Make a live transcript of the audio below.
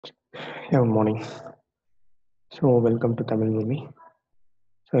Yeah, good morning. So welcome to Tamil Movie.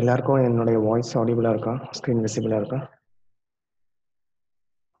 So எல்லாருக்கும் என்னுடைய voice ஆடிபிளாக இருக்கா, screen விசிபிளாக இருக்கா?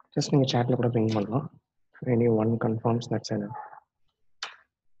 ஜஸ்ட் நீங்கள் சேட்டில் கூட பிங் பண்ணலாம். எனி ஒன் கன்ஃபார்ம்ஸ் தட்ஸ் என்ன.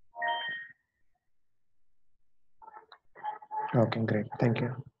 Okay, great,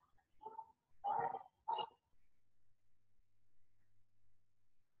 thank you.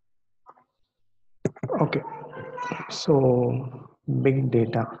 Okay, so big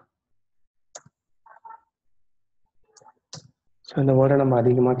data. So இந்த வேர்டை நம்ம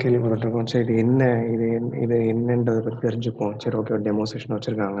அதிகமாக கேள்விப்பட்டிருக்கோம். சரி, இது என்ன, இது என்னன்றதை பற்றி தெரிஞ்சுப்போம். சரி, ஓகே, ஒரு டெமோ செஷன்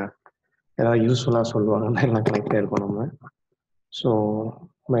வச்சுருக்காங்க, ஏதாவது யூஸ்ஃபுல்லாக சொல்லுவாங்கன்னு எல்லாம் கனெக்டாக இருக்கும் நம்ம. So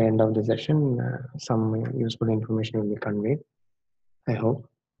by end of the session, some useful information will be conveyed, I hope.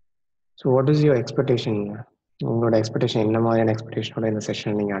 So what is your expectation? உங்களோட எக்ஸ்பெக்டேஷன் என்ன மாதிரியான எக்ஸ்பெக்டேஷனோட இந்த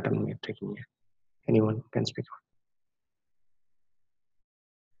செஷன் நீங்கள் அட்டன் பண்ணிட்டு இருக்கீங்க? Anyone can speak.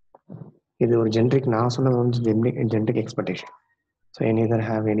 இது ஒரு ஜென்ரிக், நான் சொன்னது வந்து generic expectation. So any other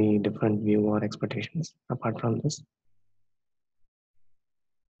have any different view or expectations apart from this?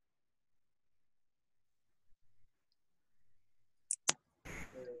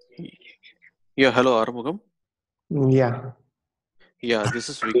 Yeah, hello Armugam. Yeah. Yeah, this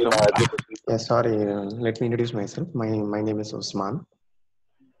is Vikram. Yeah, sorry, let me introduce myself. My name is Usman.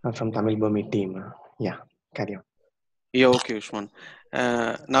 I'm from Tamil Bumi team. Yeah, carry on. Yeah, okay, Usman.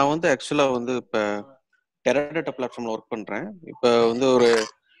 நான் வந்து ஆக்சுவலாக வந்து இப்போ Teradata பிளாட்ஃபார்மில் work பண்ணுறேன். இப்போ வந்து ஒரு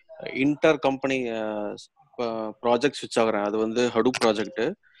இன்டர் கம்பெனி ப்ராஜெக்ட் ஸ்விட்ச் ஆகிறேன். அது வந்து ஹடூப் ப்ராஜெக்ட்டு.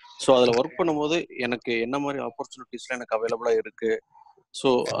 ஸோ அதில் ஒர்க் பண்ணும்போது எனக்கு என்ன மாதிரி ஆப்பர்ச்சுனிட்டிஸ்லாம் எனக்கு அவைலபிளாக இருக்குது. ஸோ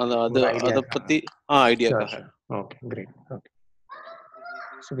அதை பற்றி ஐடியாக்காக. Okay, great. Okay,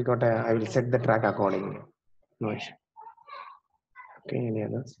 so we got I will set the track accordingly. No issue. Okay, any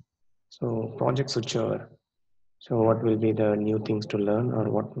others? So project switchover. So what will be the new things to learn or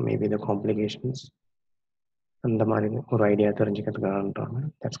what may be the complications? அந்த மாதிரி ஒரு idea தெரிஞ்சுக்கிறதுக்காக.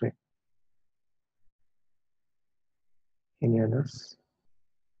 That's great. Any others?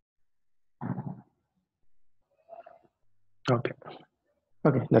 Okay.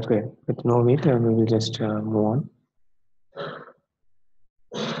 Okay, that's great. With no wait, we will just move on.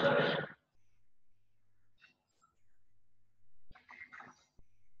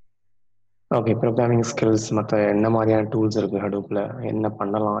 Okay, programming skills மற்ற என்ன மாதிரியான tools இருக்குது ஹடூப்பில், என்ன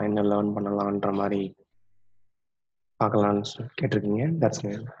பண்ணலாம், என்ன லேர்ன் பண்ணலான்ற மாதிரி பார்க்கலான்னு கேட்டிருக்கீங்க. தட்ஸ்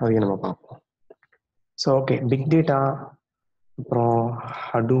அதையும் நம்ம பார்ப்போம். ஸோ ஓகே, பிக் டேட்டா, அப்புறம்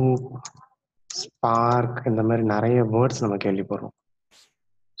ஹடூப், ஸ்பார்க், இந்த மாதிரி நிறைய வேர்ட்ஸ் நம்ம கேள்விப்படுறோம்.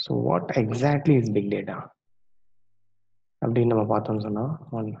 So what exactly is big data அப்படின்னு நம்ம பார்த்தோம்னு சொன்னால்,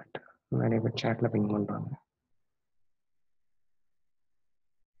 ஒன் மினிட், நிறைய பேர் சேட்டில் பிங் பண்ணுறாங்க.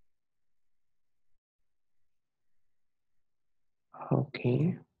 Okay,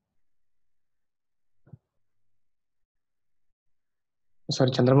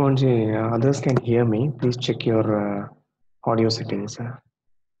 sorry Chandramohan ji, others can hear me. Please check your audio settings.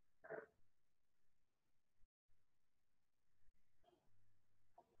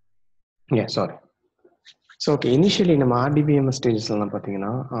 Yeah, sorry. So okay, initially நம்ம RDBMS ஸ்டேஜஸ்லாம்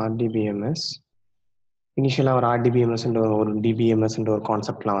பார்த்தீங்கன்னா, RDBMS இனிஷியலாக ஒரு RDBMSன்ற ஒரு DBMSன்ற ஒரு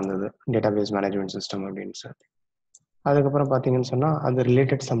கான்செப்ட்லாம் வந்தது, டேட்டாபேஸ் மேனேஜ்மெண்ட் சிஸ்டம் அப்படின்னு சொல்லி. அதுக்கப்புறம் பார்த்தீங்கன்னு சொன்னால் அது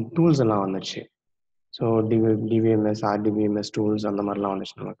ரிலேட்டட் சம் டூல்ஸ் எல்லாம் வந்துச்சு. ஸோ DBMS, RDBMS டூல்ஸ் அந்த மாதிரிலாம்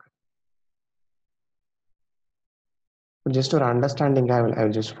வந்துச்சு நமக்கு. Just for understanding, I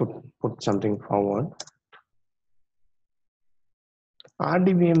will just put something forward.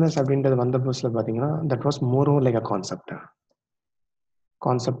 RDBMS அப்படின்றது வந்த புதுசில் பார்த்தீங்கன்னா, that was more like a concept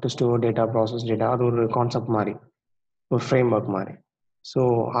store data, process data, அது ஒரு கான்செப்ட் மாதிரி, ஒரு ஃப்ரேம் ஒர்க் மாதிரி. ஸோ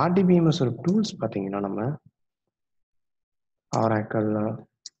RDBMS ஒரு டூல்ஸ் பார்த்தீங்கன்னா, நம்ம Oracle,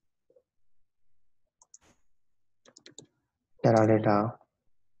 Teradata,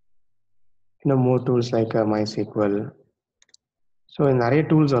 இன்னும் மோர் டூல்ஸ் லைக் MySQL. ஸோ நிறைய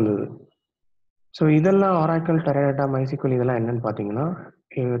டூல்ஸ் வந்தது. ஸோ இதெல்லாம் Oracle, Teradata, MySQL இதெல்லாம் என்னன்னு பார்த்தீங்கன்னா,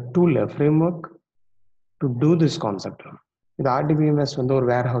 tool frame work to do this concept. இது RDBMS வந்து ஒரு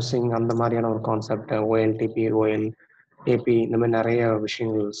வேர் ஹவுசிங் அந்த மாதிரியான ஒரு கான்செப்ட், OLTP, OLAP இந்த மாதிரி நிறைய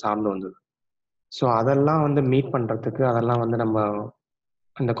விஷயங்கள் சார்ந்து வந்தது. ஸோ அதெல்லாம் வந்து மீட் பண்ணுறதுக்கு, அதெல்லாம் வந்து நம்ம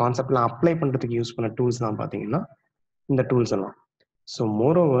இந்த கான்செப்ட்லாம் அப்ளை பண்ணுறதுக்கு யூஸ் பண்ண டூல்ஸ் தான் பார்த்தீங்கன்னா இந்த டூல்ஸ் எல்லாம். So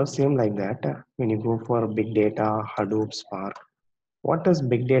moreover same like that, when you go for big data, Hadoop, Spark, what is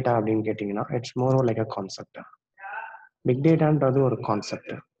big data அப்படின்னு கேட்டிங்கன்னா, it's more like a concept. Big டேட்டான்றது ஒரு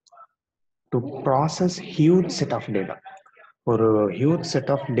concept to process huge set of data. ஒரு huge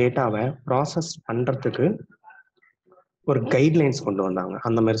set of டேட்டாவை process பண்ணுறதுக்கு ஒரு guidelines கொண்டு வந்தாங்க,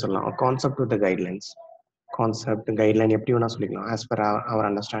 அந்த மாதிரி சொல்லலாம். Concept with guidelines. Concept, guideline எப்படி வேணா சொல்லிக்கலாம். As per hour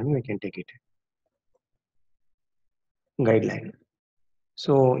understanding we can take it. Guideline.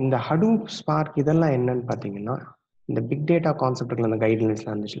 So இந்த ஹடூப், ஸ்பார்க் இதெல்லாம் என்னன்னு பார்த்தீங்கன்னா, இந்த பிக் டேட்டா கான்செப்டுக்குள்ள அந்த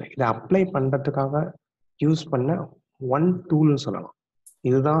கைட்லைன்ஸ்லாம் இருந்துச்சுல, இதை அப்ளை பண்ணுறதுக்காக யூஸ் பண்ண ஒன் டூல்னு சொல்லலாம்.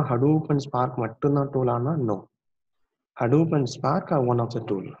 இதுதான் ஹடூப் அண்ட் ஸ்பார்க் மட்டும்தான் டூலானா? No. Hadoop and Spark are one of the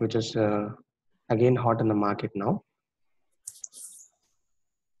tool, which is again hot in the market now.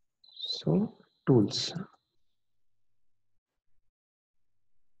 So tools.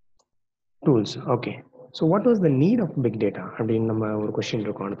 Okay. So what was the need of big data? அப்படின்னு நம்ம ஒரு question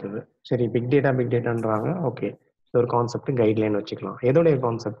இருக்கும் அடுத்தது. சரி, big டேட்டான்றாங்க. Okay, ஒரு concept guideline வச்சுக்கலாம். எதோடைய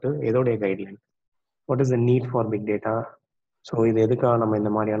concept, எதோடைய guideline? What is the need for big data? So இது எதுக்காக நம்ம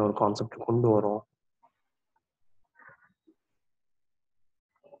இந்த மாதிரியான ஒரு கான்செப்ட் கொண்டு வரோம்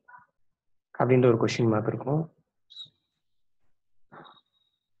அப்படின்ற ஒரு கொஸ்டின் மார்க் இருக்கும்.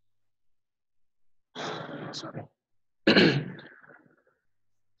 சாரி.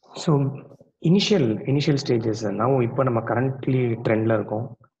 ஸோ இனிஷியல் ஸ்டேஜஸ் இப்போ நம்ம கரண்ட்லி ட்ரெண்டில் இருக்கோம்.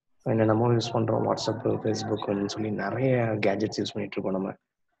 என்னென்னமோ யூஸ் பண்ணுறோம், வாட்ஸ்அப்பு, ஃபேஸ்புக்குன்னு சொல்லி நிறைய கேஜெட்ஸ் யூஸ் பண்ணிட்டு இருக்கோம் நம்ம.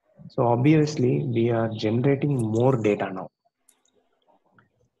 So obviously we are generating more data now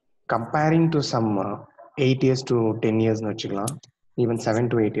comparing to some 8 years to 10 yearsனு வச்சுக்கலாம், ஈவன் 7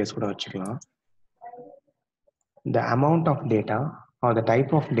 to 8 years கூட வச்சுக்கலாம். The amount of data or the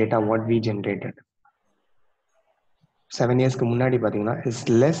type of data what we generated 7 yearsக்கு முன்னாடி பார்த்தீங்கன்னா is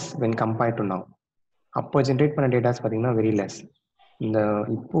less when compared to now. அப்போ generate பண்ண datas பார்த்தீங்கன்னா very less. இந்த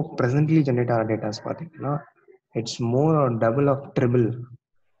இப்போ ப்ரெசென்ட்லி ஜென்ரேட் ஆகிற டேட்டாஸ் பார்த்தீங்கன்னா it's more or double of triple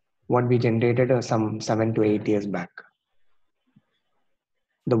what we generated some 7 to 8 years back.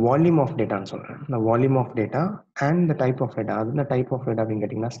 The volume of data ன்னு சொல்றேன். The volume of data and the type of data. அது type of data அப்படின்னு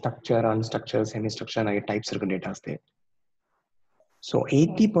கேட்டிங்கன்னா structure, unstructured, semi structure, நிறைய types இருக்கு datas. So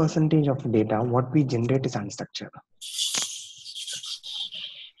 80% of data what we generate is unstructured.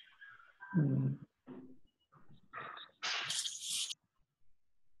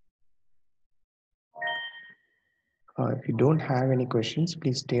 If you don't have any questions,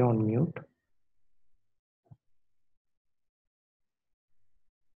 please stay on mute.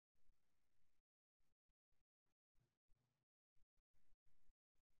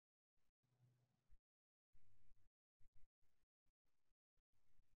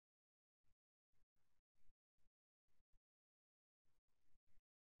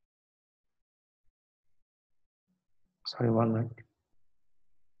 Sorry, one minute.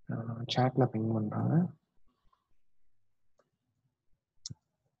 Chatல ping பண்றாங்க.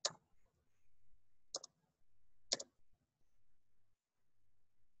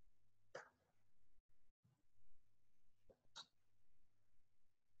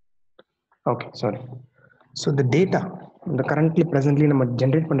 Okay, sorry. So இந்த data இந்த presently நம்ம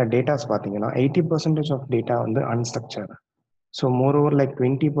generate பண்ண datas பார்த்தீங்கன்னா 80% of data வந்து unstructured. So more over like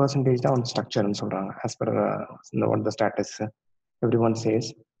 20% தான் வந்து ஸ்ட்ரக்சர்னு சொல்கிறாங்க. ஆஸ் பர் இந்த what the status every one chase.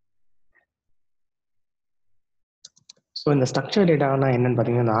 So இந்த ஸ்ட்ரக்சர் டேட்டானா என்னன்னு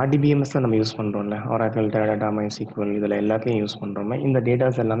பார்த்தீங்கன்னா, இந்த ஆர்டிபிஎம்எஸ்ல நம்ம யூஸ் பண்ணுறோம்ல, Oracle, Teradata, MySQL இதில் எல்லாத்தையும் யூஸ் பண்ணுறோமே, இந்த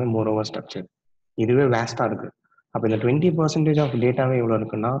டேட்டாஸ் எல்லாமே மோர் ஓவர் ஸ்ட்ரக்சர். இதுவே வேஸ்ட்டாக இருக்குது. அப்போ இந்த 20% ஆஃப் டேட்டாவே எவ்வளோ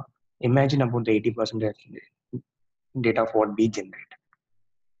இருக்குன்னா, imagine about 80% data off what we generate.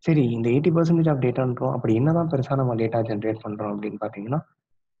 சரி, இந்த 80% ஆஃப் டேட்டான்றோம், அப்படி என்னதான் பெருசாக நம்ம டேட்டா ஜென்ரேட் பண்ணுறோம் அப்படின்னு பார்த்தீங்கன்னா,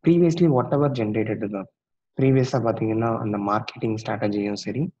 ப்ரீவியஸ்லி வாட் எவர் ஜென்ரேட்டட் தான். ப்ரீவியஸாக பார்த்தீங்கன்னா அந்த மார்க்கெட்டிங் ஸ்ட்ராட்டஜியும்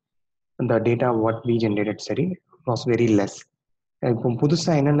சரி, அந்த டேட்டா வாட் வி ஜென்ரேட்டட் சரி வாஸ் வெரி லெஸ். இப்போ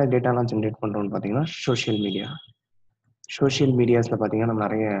புதுசாக என்னென்ன டேட்டாலாம் ஜென்ரேட் பண்ணுறோம்னு பார்த்தீங்கன்னா, சோஷியல் மீடியாஸில் பார்த்தீங்கன்னா நம்ம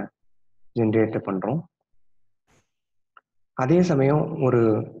நிறைய ஜென்ரேட் பண்ணுறோம். அதே சமயம் ஒரு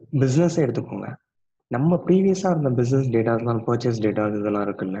பிஸ்னஸை எடுத்துக்கோங்க, நம்ம ப்ரீவியஸாக இருந்த பிஸ்னஸ் டேட்டாஸ்லாம், பர்ச்சேஸ் டேட்டாஸ் இதெல்லாம்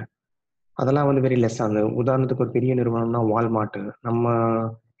இருக்குல்ல, அதெல்லாம் வந்து வெரி லெஸ். அந்த உதாரணத்துக்கு ஒரு பெரிய நிறுவனம்னா வால்மார்ட், நம்ம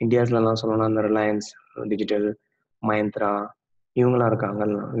இந்தியாஸ்லலாம் சொல்லணும்னா அந்த ரிலையன்ஸ் டிஜிட்டல், மஹிந்திரா இவங்களாம் இருக்காங்க,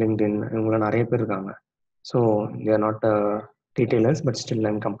 லிங்க்டின் இவங்களாம் நிறைய பேர் இருக்காங்க. So there not retailers but still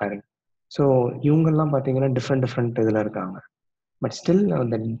I'm comparing. So இவங்கெல்லாம் பார்த்தீங்கன்னா டிஃப்ரெண்ட் இதில் இருக்காங்க. But still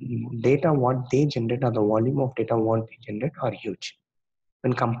the data what they generate or the volume of data what they generate are huge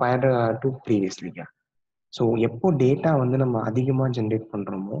when compared to previously. So எப்போ data வந்து நம்ம அதிகமாக generate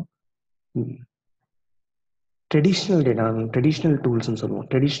பண்ணுறோமோ, traditional டூல்ஸ்னு சொல்லுவோம்.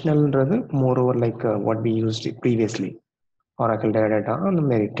 ட்ரெடிஷ்னல்ன்றது more over like what we used previously, Oracle, Teradata, அந்த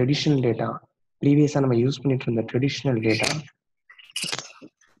மாதிரி traditional data, ப்ரீவியஸாக நம்ம யூஸ் பண்ணிட்டு இருந்த traditional data.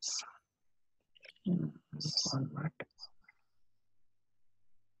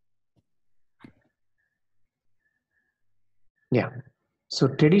 Yeah. So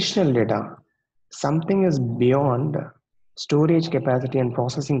traditional data, something is beyond storage capacity and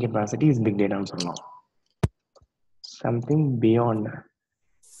processing capacity is big data ன்னு சொல்லலாம். something beyond.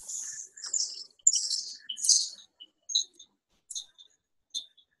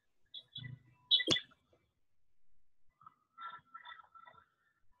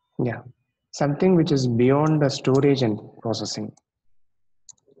 Yeah, something which is beyond the storage and processing.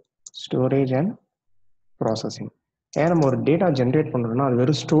 Storage and processing. ஏன் நம்ம ஒரு data generate பண்ணுறோம்னா அது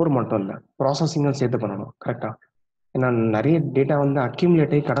வெறும் store மட்டும் இல்லை, ப்ராசஸிங்கும் சேர்த்து பண்ணணும் கரெக்டாக. ஏன்னா நிறைய டேட்டா வந்து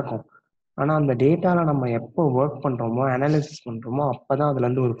அக்யூமுலேட் ஆகி கிடக்கும். ஆனால் அந்த டேட்டாவில் நம்ம எப்போ ஒர்க் பண்ணுறோமோ, அனாலிசிஸ் பண்ணுறோமோ, அப்போ தான்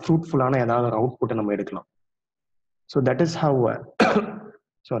அதுலேருந்து ஒரு ஃப்ரூட்ஃபுல்லான ஏதாவது ஒரு அவுட்புட்டை நம்ம எடுக்கலாம். So that is how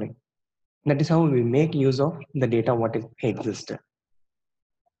sorry that is how we make use of the data what is exist.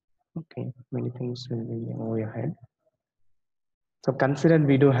 Okay, many things will be over your head. So consider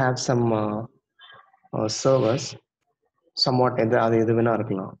we do have some servers, somewhat அது எது வேணா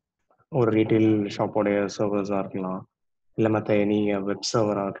இருக்கலாம். ஒரு retail ஷாப்போடைய சர்வர்ஸாக இருக்கலாம், இல்லை மற்ற any web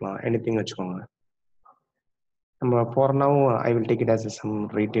சர்வராக இருக்கலாம், anything வச்சுக்கோங்க. நம்ம for now I will take it as some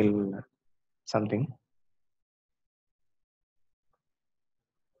retail something.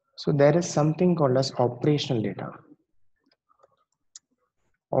 So there is something called as operational data.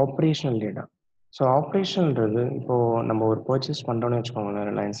 Operational data. So ஆப்ரேஷன்ன்றது இப்போது நம்ம ஒரு பர்ச்சேஸ் பண்ணுறோன்னு வச்சுக்கோங்களேன்,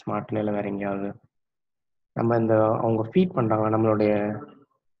 ரிலையன்ஸ் ஸ்மார்ட்டில் இல்லை வேறு எங்கேயாவது. நம்ம இந்த அவங்க ஃபீட் பண்ணுறாங்க நம்மளுடைய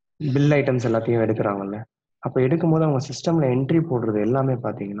பில் ஐட்டம்ஸ் எல்லாத்தையும் எடுக்கிறாங்கல்ல, அப்போ எடுக்கும்போது அவங்க சிஸ்டமில் என்ட்ரி போடுறது எல்லாமே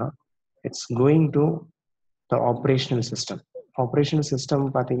பார்த்தீங்கன்னா it's going to the operational system. Operational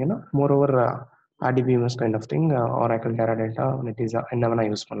system பார்த்தீங்கன்னா more over RDBMS kind of thing, Oracle Teradata, Netezza என்ன வேணால்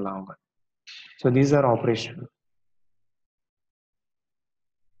யூஸ் பண்ணலாம் அவங்க. So these are operation.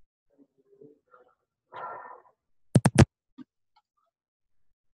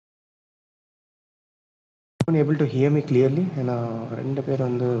 Able to hear me clearly? ஏன்னா ரெண்டு பேர்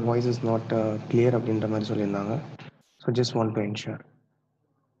வந்து வாய்ஸ் இஸ் நாட் கிளியர் அப்படின்ற மாதிரி சொல்லியிருந்தாங்க. So just want to ensure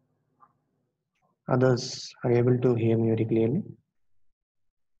others are able to hear me very clearly.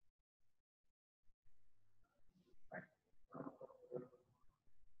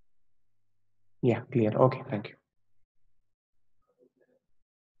 Yeah, clear. Okay, thank you.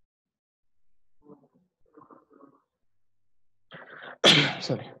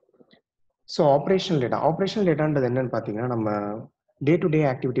 Sorry. So operational டேட்டான்றது என்னன்னு பார்த்தீங்கன்னா, நம்ம day to day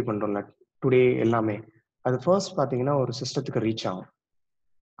activity பண்ணுறோம்ல, today எல்லாமே அது ஃபர்ஸ்ட் பார்த்தீங்கன்னா ஒரு சிஸ்டத்துக்கு ரீச் ஆகும்.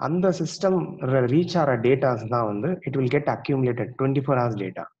 அந்த சிஸ்டம் ரீச் ஆகிற டேட்டாஸ் தான் வந்து it will get accumulated 24 hours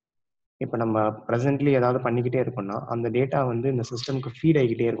data. இப்போ நம்ம ப்ரெசென்ட்லி ஏதாவது பண்ணிக்கிட்டே இருக்கோம்னா அந்த டேட்டா வந்து இந்த சிஸ்டம்க்கு ஃபீட்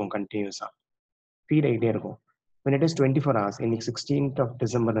ஆகிக்கிட்டே இருக்கும், கண்டினியூஸாக ஃபீட் ஆகிட்டே இருக்கும். when it is 24 hours, இன்னைக்கு 16th of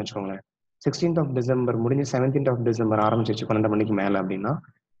December வச்சுக்கோங்களேன், 16th of December முடிஞ்சு 17th of December ஆரம்பிச்சிச்சு 12 மணிக்கு மேலே அப்படின்னா,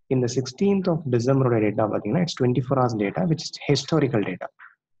 இந்த 16th of December டேட்டா பார்த்தீங்கன்னா it's 24 hours data which is historical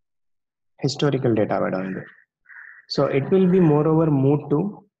data விட வந்து. So it will be more over move to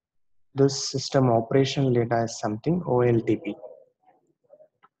tissue system operational data is something OLTP.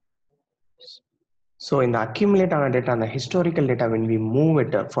 So இந்த அக்யூமுலேட் ஆன டேட்டா, அந்த historical data, when we move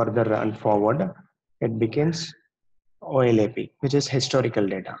it further and forward, it becomes OLAP, which is historical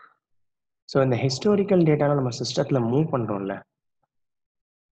data. So இந்த historical டேட்டாவை நம்ம சிஸ்டத்தில் move பண்ணுறோம்ல,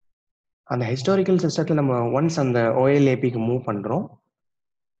 அந்த historical சிஸ்டத்தில் நம்ம ஒன்ஸ் அந்த OLAPக்கு மூவ் பண்ணுறோம்,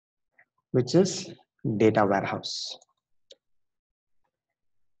 which is data warehouse.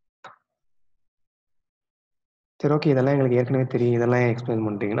 சரி, ஓகே, இதெல்லாம் எங்களுக்கு ஏற்கனவே தெரியும், இதெல்லாம் எக்ஸ்பிளைன்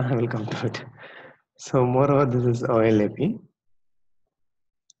பண்ணுறீங்கன்னா I will come to it. So moreover this is OLAP.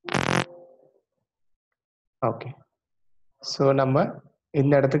 Okay, so நம்ம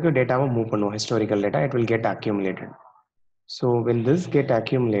இந்த இடத்துக்கு டேட்டாவை மூவ் பண்ணுவோம், historical data, it will get accumulated. So when this get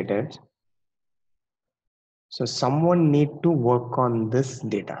accumulated, so someone need to work on this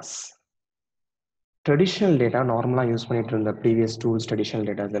data. Traditional data நார்மலாக use பண்ணிட்டு இருந்த previous tools, traditional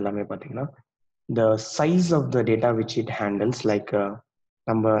datas எல்லாமே பார்த்தீங்கன்னா the size of the data which it handles, like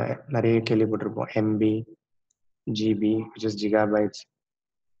நம்ம நிறைய கேள்விப்பட்டிருப்போம் MB, GB, which is gigabytes,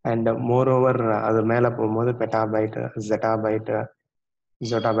 and moreover அது மேலே போகும்போது பெட்டாபைட்,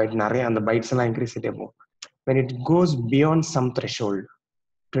 ஜெட்டாபைட் நிறைய அந்த பைட்ஸ் எல்லாம் இன்க்ரீஸ் ஆகிட்டே போகும். when it goes beyond some threshold,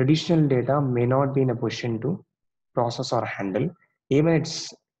 traditional data may not be in a position to process or handle, even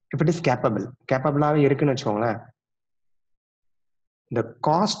if it is capable இருக்குன்னு வச்சுக்கோங்களேன், the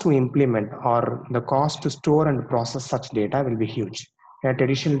cost to implement or the cost to store and process such data will be huge.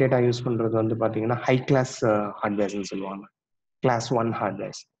 Traditional data use பண்றது வந்து பார்த்தீங்கன்னா high class ஹார்ட்வேர்ஸ்ன்னு சொல்லுவாங்க, class 1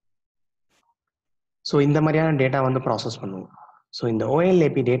 hardwares. So இந்த மாதிரியான data வந்து process பண்ணுவோம். ஸோ இந்த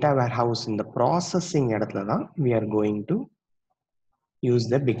OLAP டேட்டா வேர் ஹவுஸ், இந்த ப்ராசஸிங் இடத்துல தான் we are going to use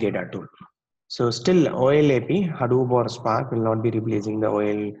the big data tool. So still OLAP, Hadoop or Spark will not be replacing the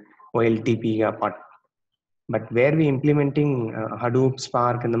OLTP part. But where we implementing Hadoop,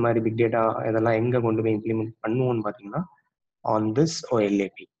 Spark, and the மாதிரி big data இதெல்லாம் எங்க கொண்டு போய் implement பண்ணுவோம்னு பார்த்தீங்கன்னா on this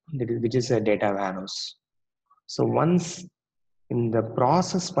OLAP, which is a data warehouse. So once in the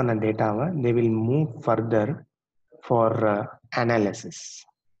process பண்ண டேட்டாவை they will move further for analysis.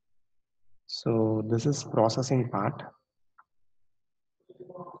 So this is processing part,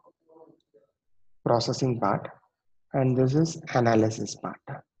 and this is analysis part.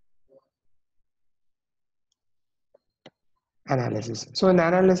 Analysis. So in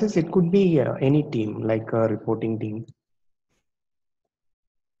analysis, it could be any team, like a reporting team,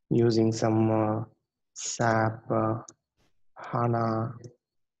 using some SAP, HANA,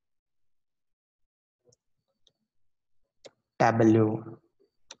 Tableau,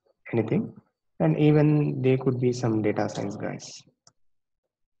 anything. And even they could be some data science guys.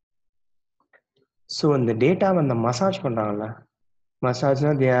 So in the data, when the massage பண்றாங்கல்ல, massage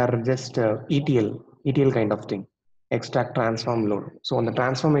they are just ETL kind of thing, extract, transform, load. So on the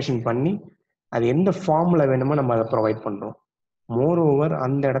transformation பண்ணி அது எந்த ஃபார்ம்ல வேணுமோ நம்ம அதை provide பண்றோம். Moreover,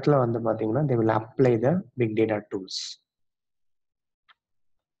 அந்த இடத்துல வந்து பாத்தீங்கன்னா they will apply the big data tools.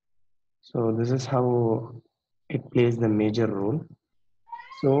 So this is how it plays the major role.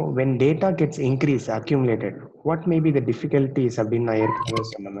 So when data gets increased, accumulated, what may be the difficulties அப்படின்னு நான் ஏற்கனவே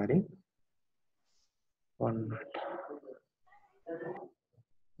சொன்ன மாதிரி. One minute.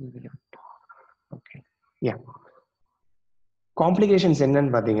 Okay. Yeah. Complications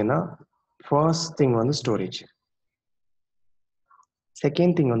என்னன்னு பாத்தீங்கன்னா, first thing வந்து storage.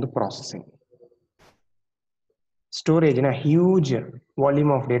 Second thing வந்து processing. Storage in a huge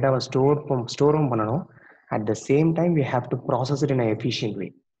volume of data was store பண்ணணும். At the same time, we have to process it in an efficient way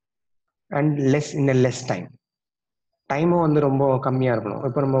and in a less time. டைமும் வந்து ரொம்ப கம்மியாக இருக்கணும்.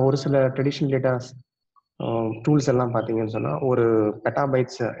 இப்போ நம்ம ஒரு சில ட்ரெடிஷ்னல் டேட்டாஸ் டூல்ஸ் எல்லாம் பார்த்தீங்கன்னு சொன்னால் ஒரு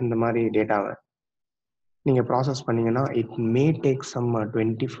பெட்டாபைட்ஸ் இந்த மாதிரி டேட்டாவை நீங்கள் ப்ராசஸ் பண்ணீங்கன்னா it may take some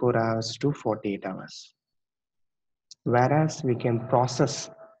 24 hours to 48 hours. Whereas we can process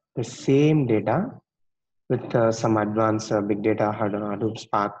the same data with some advanced big data Hadoop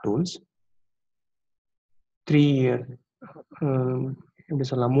Spark tools. 3 எப்படி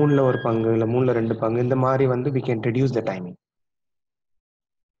சொல்லலாம், 3ல் 1 பங்கு இல்லை 3ல் 2 பங்கு இந்த மாதிரி வந்து we can reduce the timing.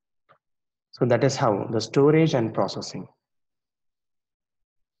 So that is how the storage and processing.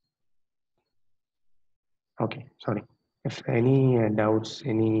 Okay, sorry. If any doubts,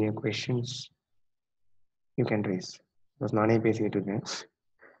 any questions, you can raise. Because நானே பேசிட்டு இருக்கேன்.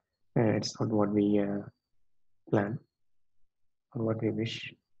 It's not what we plan or what we wish.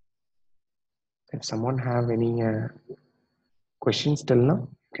 If someone have any questions till now,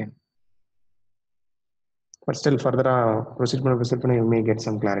 okay. But still further proceed பண்ண you may get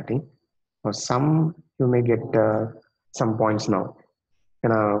some clarity. Or some you may get some points now.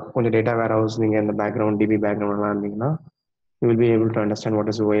 ஏன்னா கொஞ்சம் data வேர் house நீங்கள் இந்த background DP பேக்ரவுண்ட்லாம் இருந்தீங்கன்னா you will be able to understand what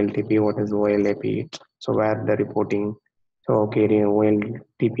is OLTP, what is OLAP, so where the reporting. So okay,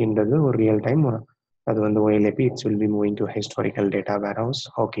 OLTP என்றது ஒரு real time, அது வந்து OLAP it will be moving to historical data warehouse.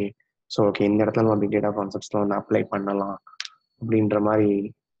 Okay, so okay இந்த இடத்துல நம்ம big data conceptsல வந்து apply பண்ணலாம் அப்படின்ற மாதிரி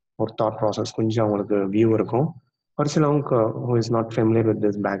ஒரு தாட் ப்ராசஸ் கொஞ்சம் அவங்களுக்கு வியூ இருக்கும். ஒரு சிலவங்க who is not familiar with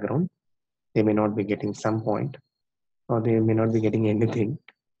this background, they may not be getting some point or they may not be getting anything.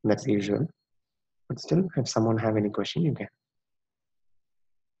 That's usual. But still, if someone have any question, you can.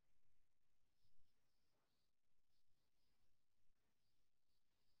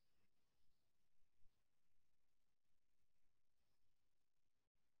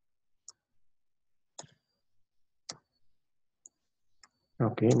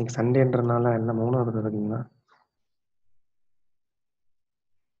 Okay, இன்னைக்கு சண்டேன்றனால என்ன மூணாவது இருக்கீங்களா?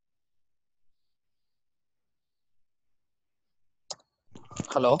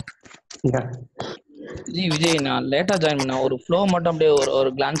 Hello G Vijay, நான் லேட்டா join பண்ணேன். ஒரு flow மட்டும் அப்படியே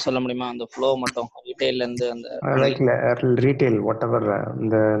ஒரு கிளான்ஸ் சொல்ல முடியுமா? அந்த ஃப்ளோ மட்டும் ரீட்டைல்ல இருந்து அந்த லைக் ரீட்டைல் வாட் எவர்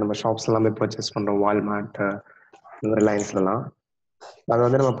இந்த நம்ம ஷாப்ஸ் எல்லாமே பர்ச்சேஸ் பண்றோம், வால்மார்ட், ரிலையன்ஸ்லாம். அதை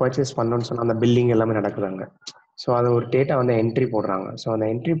வந்து நம்ம பர்ச்சேஸ் பண்ணோம்னு சொன்னால் அந்த பில்லிங் எல்லாமே நடக்குறாங்க. ஸோ அது ஒரு டேட்டா வந்து என்ட்ரி போடுறாங்க. ஸோ அந்த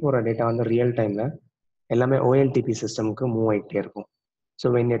என்ட்ரி போடுற டேட்டா வந்து ரியல் டைம்ல எல்லாமே ஓஎல்டிபி சிஸ்டமுக்கு மூவ் ஆகிட்டே இருக்கும். So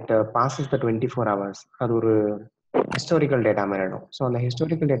when it bosses the 24 hours, அது ஒரு ஹிஸ்டாரிக்கல் டேட்டா மாதிரி ஆகிடும். ஸோ அந்த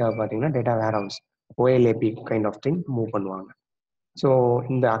ஹிஸ்டாரிக்கல் டேட்டா பார்த்தீங்கன்னா data where house ஓஎல்ஏபி kind of thing move பண்ணுவாங்க. ஸோ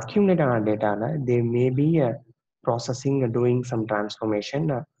இந்த அக்யூமுலேட் ஆன டேட்டாவில் தே may be processing, doing some transformation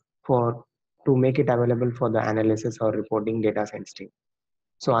for to make it available for the analysis R reporting data science team.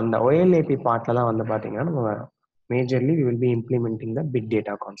 So அந்த OLAP பார்ட்ல தான் வந்து பார்த்தீங்கன்னா நம்ம majorly we will be implementing the big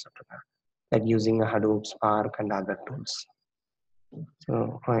data concept, like using a Hadoop, Spark and other tools. So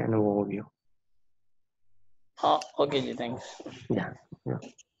an overview. Okay G, thanks. Yeah.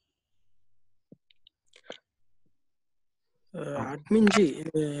 admin ji,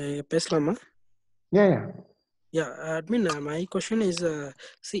 பேசலாமா? Yeah. Yeah, admin, my question is,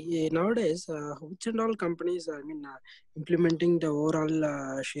 see, nowadays, which and all companies, implementing the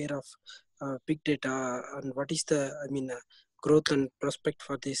overall share of big data, and what is the, growth and prospect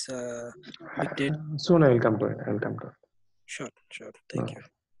for this big data? Soon I will come to it. Sure, thank you.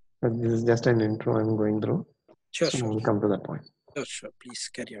 This is just an intro I'm going through. Sure. We'll come to that point. Sure, please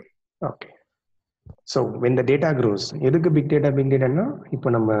carry on. Okay. So when the data grows, எதுக்கு big data இப்போ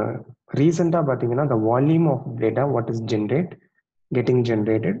நம்ம ரீசெண்டாக பார்த்தீங்கன்னா the volume of data what is getting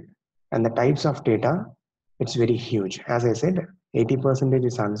generated and the types of data, it's very huge. As I said, 80%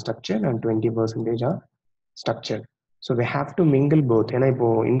 is unstructured and 20% are structured. So we have to mingle both. ஏன்னா இப்போ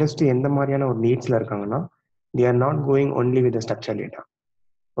industry எந்த மாதிரியான ஒரு நீட்ஸில் இருக்காங்கன்னா they are not going only with the structured data.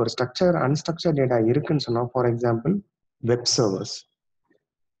 ஒரு structure unstructured data இருக்குன்னு சொன்னா, for example web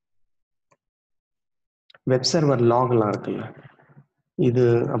server லாக்லாம் இருக்குல்ல, இது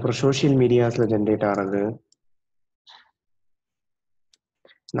அப்புறம் சோஷியல் மீடியாஸ்ல ஜென்ரேட் ஆகிறது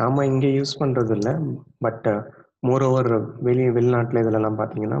நாம இங்கே யூஸ் பண்றது இல்லை. பட் மோரோவர் வெளிநாட்டில் இதுலலாம்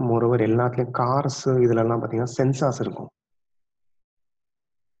பார்த்தீங்கன்னா, மோரோவர் எல்லாத்துலேயும் கார்ஸ் இதுலலாம் பார்த்தீங்கன்னா சென்சார்ஸ் இருக்கும்.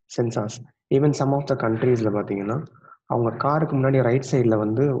 Sensors even some of the கண்ட்ரீஸில் பார்த்தீங்கன்னா அவங்க காருக்கு முன்னாடி ரைட் சைடில்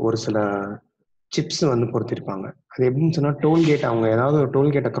வந்து ஒரு சில சிப்ஸ் வந்து பொறுத்திருப்பாங்க. அது எப்படின்னு சொன்னால், டோல்கேட் அவங்க ஏதாவது ஒரு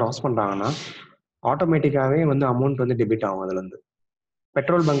டோல்கேட்டை கிராஸ் பண்ணுறாங்கன்னா ஆட்டோமேட்டிக்காகவே வந்து அமௌண்ட் வந்து டெபிட் ஆகும். அதுலேருந்து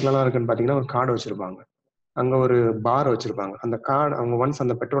பெட்ரோல் பங்க்லலாம் இருக்குன்னு பார்த்தீங்கன்னா ஒரு கார்டு வச்சுருப்பாங்க, அங்கே ஒரு பார் வச்சுருப்பாங்க. அந்த கார்டு அவங்க ஒன்ஸ்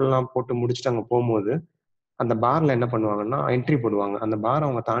அந்த பெட்ரோல்லாம் போட்டு முடிச்சுட்டு அங்கே போகும்போது அந்த பாரில் என்ன பண்ணுவாங்கன்னா என்ட்ரி போடுவாங்க. அந்த பார்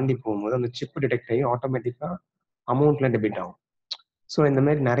அவங்க தாண்டி போகும்போது அந்த சிப் டிடெக்ட் ஆகி ஆட்டோமேட்டிக்காக அமௌண்ட்டில் டெபிட் ஆகும். ஸோ இந்த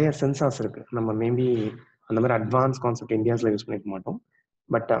மாதிரி நிறைய சென்சார்ஸ் இருக்குது. நம்ம மேபி அந்த மாதிரி அட்வான்ஸ் கான்செப்ட் இந்தியாஸில் யூஸ் பண்ணிக்க மாட்டோம்.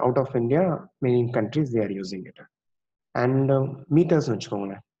 But out of India many countries they are using it. And மீட்டர்ஸ்னு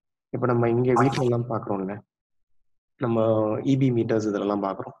வச்சுக்கோங்களேன். இப்போ நம்ம இங்கே வீட்டிலலாம் பார்க்குறோம்ல, நம்ம இபி மீட்டர்ஸ் இதெல்லாம்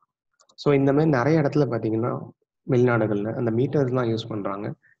பார்க்குறோம். ஸோ இந்த மாதிரி நிறைய இடத்துல பார்த்தீங்கன்னா வெளிநாடுகளில் அந்த மீட்டர்ஸ்லாம் யூஸ் பண்ணுறாங்க.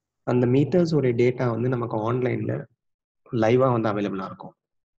 அந்த மீட்டர்ஸோடைய டேட்டா வந்து நமக்கு ஆன்லைனில் லைவாக வந்து அவைலபிளாக இருக்கும்.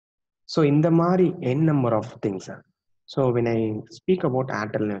 ஸோ இந்த மாதிரி என் number of things. So when I speak about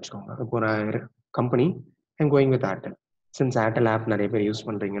ஏர்டெல்னு வச்சுக்கோங்க, இப்போ ஒரு company I'm going with Airtel. Since Airtel app நிறைய பேர் யூஸ்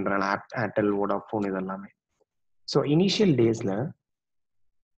பண்ணுறீங்கன்றனால ஏர்டெல், வோடாஃபோன் இதெல்லாமே. ஸோ இனிஷியல் டேஸில்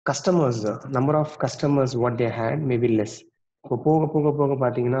customers number of customers what they had maybe less. இப்போ போக போக போக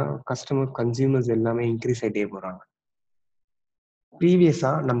பார்த்தீங்கன்னா கன்சியூமர்ஸ் எல்லாமே இன்க்ரீஸ் ஆகிட்டே போகிறாங்க.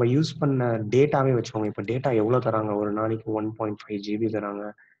 ப்ரீவியஸாக நம்ம யூஸ் பண்ண டேட்டாவே வச்சுக்கோங்க. இப்போ டேட்டா எவ்வளோ தராங்க, ஒரு நாளைக்கு 1.5 GB தராங்க,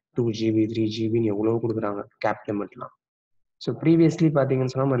 2 GB 3 GBன்னு எவ்வளோ கொடுக்குறாங்க கேப் லிமிட்லாம். ஸோ ப்ரீவியஸ்லி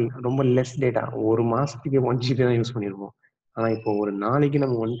பார்த்தீங்கன்னு சொன்னால் ரொம்ப லெஸ் டேட்டா, ஒரு மாதத்துக்கு 1 GB தான் யூஸ் பண்ணியிருப்போம். ஆனால் இப்போ ஒரு நாளைக்கு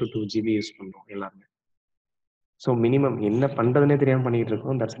நம்ம 1 to 2 GB யூஸ் பண்ணுறோம் எல்லாருமே. ஸோ மினிமம் என்ன பண்ணுறதுனே தெரியாமல் பண்ணிகிட்டு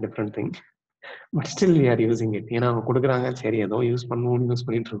இருக்கோம். That's different thing. But still we are using it. ஏன்னா அவங்க கொடுக்குறாங்க, சரி ஏதோ யூஸ் பண்ணுவோம்னு யூஸ்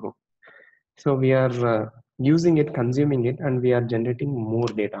பண்ணிட்டு இருக்கோம். So we are using it, consuming it, and we are generating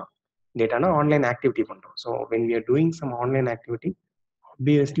more data. டேட்டானா online activity பண்ணுறோம். So when we are doing some online activity,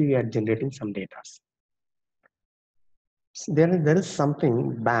 obviously we are generating some data. There is something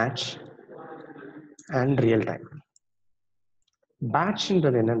batch and real time.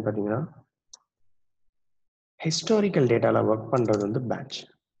 பேட்ச்ன்றது என்னன்னு பார்த்தீங்கன்னா, historical டேட்டாவில் work பண்ணுறது வந்து batch.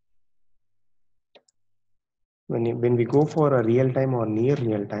 when we go for a real time or near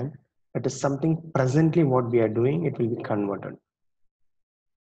real time, it is something presently what we are doing, it will be converted.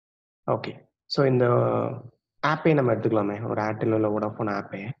 Okay, so இந்த ஆப்பே நம்ம எடுத்துக்கலாமே, ஒரு Airtel இல்லை Vodafone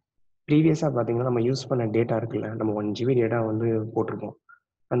ஆப்பே. ப்ரீவியஸாக பார்த்தீங்கன்னா நம்ம யூஸ் பண்ண டேட்டா இருக்குல்ல, நம்ம 1 GB டேட்டா வந்து போட்டிருப்போம்.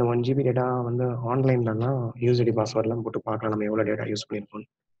 அந்த 1 GB டேட்டா வந்து ஆன்லைன்லலாம் யூசடி பாஸ்வேர்ட்லாம் போட்டு பார்க்கலாம் நம்ம எவ்வளோ டேட்டா யூஸ் பண்ணியிருக்கோம்.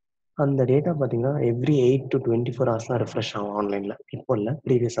 அந்த டேட்டா பார்த்தீங்கன்னா எவ்ரி 8 to 24 hours தான் ரெஃப்ரெஷ் ஆகும் ஆன்லைனில். இப்போ இல்லை,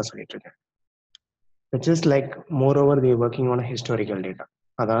 ப்ரீவியஸாக சொல்லிட்டு இருக்கேன். It's is like more over the working on historical data.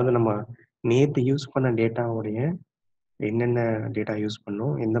 அதாவது நம்ம நேற்று யூஸ் பண்ண டேட்டாவுடைய என்னென்ன டேட்டா யூஸ்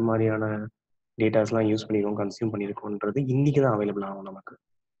பண்ணோம், எந்த மாதிரியான டேட்டாஸ்லாம் யூஸ் பண்ணியிருக்கோம், கன்சியூம் பண்ணியிருக்கோன்றது இன்றைக்கி தான் அவைலபிள் ஆகும் நமக்கு.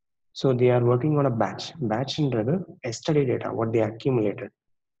 So they are working on a batch. பேட்ச்ன்றது yesterday data what they accumulated.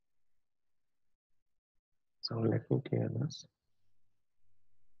 So let me clear this.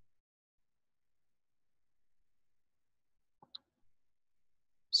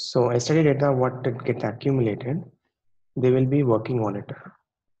 So yesterday data what it gets accumulated, they will be working on it.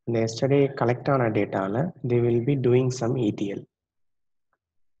 The yesterday collect on a data la they will be doing some ETL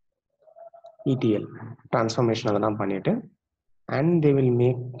transformation adha pannittu, and they will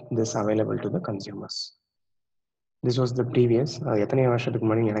make this available to the consumers. This was the previous எத்தனை வருஷத்துக்கு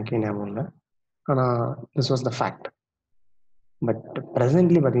முன்னாடி எனக்கே ஞாபகம் இல்லை, ஆனால் this was the fact. But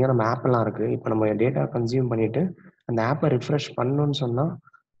presently பார்த்தீங்கன்னா நம்ம ஆப்லாம் இருக்குது. இப்போ நம்ம டேட்டா கன்சியூம் பண்ணிவிட்டு அந்த ஆப்பை ரிஃப்ரெஷ் பண்ணணும்னு சொன்னால்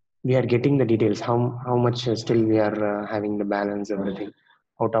we are getting the details, how much still we are having the balance, everything.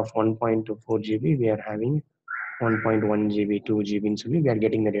 Out of 1.24 GB, we are having 1.1 GB, 2 GB in சொல்லி we are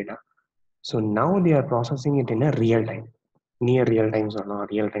getting the data. So now they are processing it in a real time, near real time சொல்லலாம்,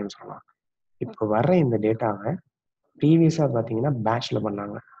 real time சொல்லலாம். இப்போ வர்ற இந்த டேட்டாவை ப்ரீவியஸாக பார்த்தீங்கன்னா பேட்ச்ல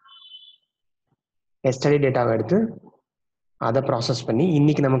பண்ணாங்க. எஸ்டர்டே டேட்டாவை எடுத்து அதை ப்ராசஸ் பண்ணி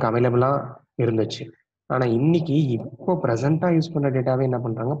இன்னைக்கு நமக்கு அவைலபிளாக இருந்துச்சு. ஆனால் இன்னைக்கு இப்போ ப்ரெசென்ட்டாக யூஸ் பண்ணுற டேட்டாவே என்ன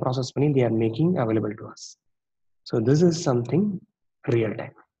பண்ணுறாங்க, ப்ராசஸ் பண்ணி they are making available to us. So this is something real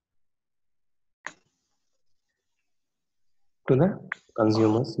time to the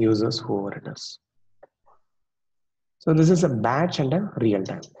consumers, users, whoever it is. So this is a batch and a real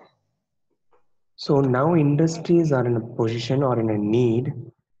time. So now industries are in a position or in a need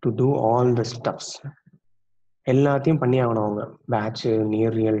to do all the stuffs. எல்லாத்தையும் பண்ணி ஆகணும், அவங்க batch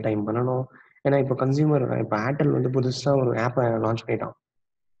near real time பண்ணணும். ஏன்னா இப்போ consumer, இப்போ Airtel வந்து புதுசாக ஒரு ஆப்பை லான்ச் பண்ணிட்டான்.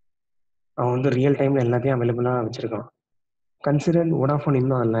 அவன் வந்து ரியல் டைமில் எல்லாத்தையும் அவைலபிளாக வச்சுருக்கான். கன்சிடர் வோடாஃபோன்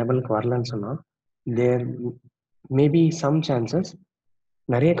இன்னும் அந்த லெவலுக்கு வரலன்னு சொன்னால் தேர் மேபி சம் சான்சஸ்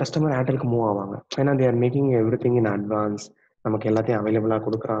நிறைய கஸ்டமர் ஏர்டெலுக்கு மூவ் ஆவாங்க. ஏன்னா தேர் making every thing in advance, நமக்கு எல்லாத்தையும் அவைலபிளாக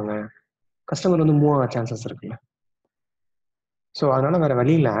கொடுக்குறாங்க. கஸ்டமர் வந்து மூவ் ஆக சான்சஸ் இருக்குல்ல. ஸோ அதனால வேற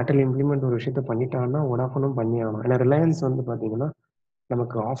வழி இல்லை, ஏர்டெல் இம்ப்ளிமெண்ட் ஒரு விஷயத்த பண்ணிட்டாங்கன்னா வோடாஃபோனும் பண்ணி ஆகணும். ஏன்னா ரிலையன்ஸ் வந்து பார்த்தீங்கன்னா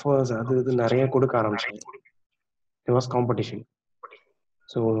நமக்கு ஆஃபர்ஸ் அது இது நிறைய கொடுக்க ஆரம்பிச்சாங்க. It was competition.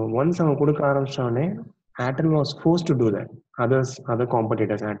 So once அவங்க கொடுக்க ஆரம்பிச்சானே Airtel was force to do that. Other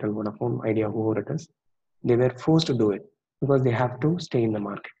competitors, Airtel, Vodafone, idea, whoever it is, they were forced to do it because they have to stay in the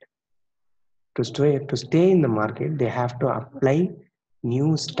market. To stay in the market, they have to apply new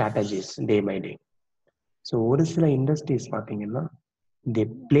strategies day by day. So ஒரு சில industries பார்த்தீங்கன்னா they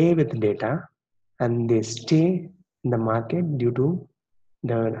play with data and they stay in the market due to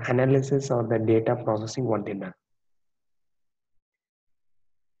the analysis or the data processing what they done.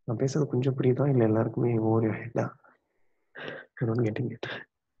 நான் பேசுறது கொஞ்சம் புரியுதா இல்லை எல்லாருக்குமே over ஹெட்டா? I don't getting it.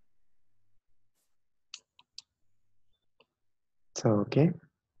 So okay.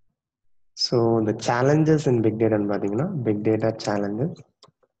 So the challenges in big data பார்த்தீங்கன்னா big data challenges.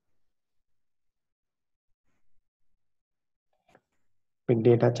 Big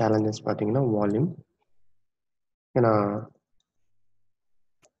data challenges பார்த்தீங்கன்னா volume. ஏன்னா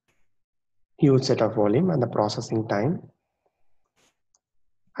huge set of volume and the processing time.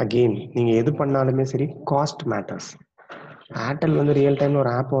 Again நீங்கள் எது பண்ணாலுமே சரி காஸ்ட் மேட்டர்ஸ். ஏர்டெல் வந்து real டைமில்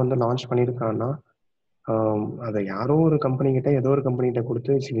ஒரு ஆப்பை வந்து லான்ச் பண்ணியிருக்காங்கன்னா அதை யாரோ ஒரு கம்பெனிக்கிட்ட ஏதோ ஒரு கம்பெனிகிட்ட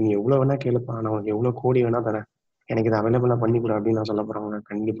கொடுத்து சரி நீ எவ்வளோ வேணா கேளுப்பா, நான் உனக்கு எவ்வளோ கோடி வேணா தரேன், எனக்கு இதை அவைலபிளாக பண்ணி கொடு அப்படின்னு நான் சொல்ல போகிறாங்க?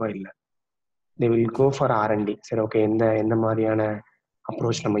 கண்டிப்பாக இல்லை. They will go for R&D. சரி ஓகே, எந்த மாதிரியான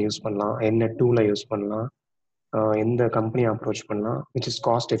அப்ரோச் நம்ம யூஸ் பண்ணலாம், என்ன டூலை யூஸ் பண்ணலாம், எந்த கம்பெனியை அப்ரோச் பண்ணலாம் which is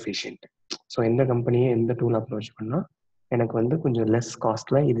cost efficient. So எந்த கம்பெனியை எந்த டூல் அப்ரோச் பண்ணால் எனக்கு வந்து கொஞ்சம் லெஸ்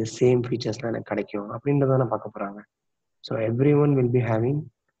காஸ்ட்டில் இது சேம் ஃபீச்சர்ஸ்லாம் எனக்கு கிடைக்கும் அப்படின்றத பார்க்க போகிறாங்க. So every one will be having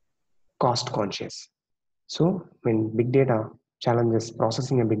cost conscious. So when big data challenges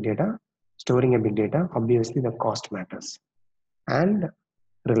processing a big data, storing a big data, obviously the cost matters and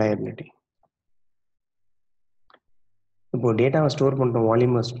reliability. இப்போ டேட்டாவை ஸ்டோர் பண்ணுறோம்,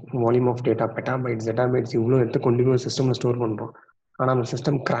 வால்யூம் ஆஃப் டேட்டா பெட்டாபைட்ஸ், ஜெட்டாபைட்ஸ் இவ்வளோ எடுத்து continuous சிஸ்டமில் store பண்ணுறோம். ஆனால் அந்த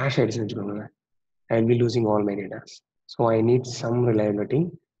system crash ஆகிடுச்சுன்னு வச்சுக்கோங்க, I will be losing all my datas. So I need some reliability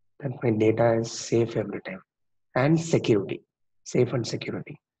that my data is safe every time and security, safe and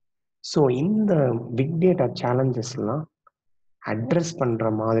security. So இந்த big data சேலஞ்சஸ்லாம் address பண்ணுற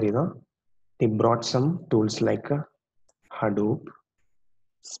மாதிரி தான் they brought some tools like Hadoop,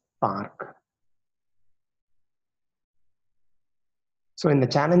 Spark. So இந்த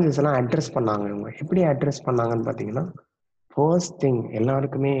challenges எல்லாம் address பண்ணாங்க. இவங்க எப்படி address பண்ணாங்கன்னு பார்த்தீங்கன்னா, ஃபர்ஸ்ட் திங்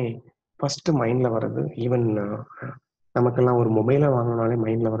எல்லாருக்குமே ஃபர்ஸ்ட் மைண்டில் வர்றது, ஈவன் நமக்கெல்லாம் ஒரு மொபைலை வாங்கினாலே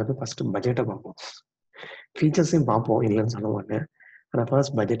மைண்டில் வர்றது ஃபர்ஸ்ட் பட்ஜெட்டை பார்ப்போம். ஃபீச்சர்ஸையும் பார்ப்போம், இல்லைன்னு சொல்ல மாட்டேன். ஆனால்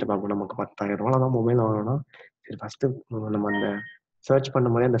ஃபர்ஸ்ட் பட்ஜெட்டை பார்ப்போம். நமக்கு 10,000 தான் மொபைல் வாங்கணும்னா சரி ஃபர்ஸ்ட் நம்ம அந்த சர்ச் பண்ண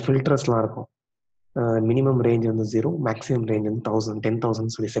மாதிரி அந்த ஃபில்டர்ஸ்லாம் இருக்கும். மினிமம் ரேஞ்ச் வந்து 0, மேக்ஸிமம் ரேஞ்ச் வந்து 1000,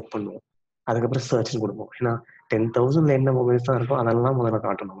 10,000 சொல்லி செட் பண்ணுவோம். அதுக்கப்புறம் சர்ச்னு கொடுப்போம். ஏன்னா 10,000 என்ன மொபைல்ஸ் தான் இருக்கும் அதெல்லாம் முதல்ல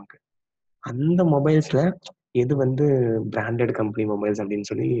காட்டும் நமக்கு. அந்த மொபைல்ஸ்ல எது வந்து பிராண்டட் கம்பெனி மொபைல்ஸ் அப்படின்னு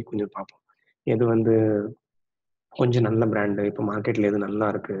சொல்லி கொஞ்சம் பார்ப்போம். எது வந்து கொஞ்சம் நல்ல பிராண்டு, இப்போ மார்க்கெட்ல எது நல்லா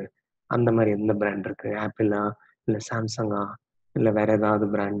இருக்கு அந்த மாதிரி எந்த பிராண்ட் இருக்கு, ஆப்பிளா இல்லை சாம்சங்கா இல்லை வேற ஏதாவது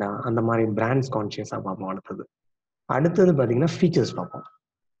பிராண்டா, அந்த மாதிரி பிராண்ட்ஸ் கான்சியஸாக பார்ப்போம். அடுத்தது பார்த்தீங்கன்னா ஃபீச்சர்ஸ் பார்ப்போம்.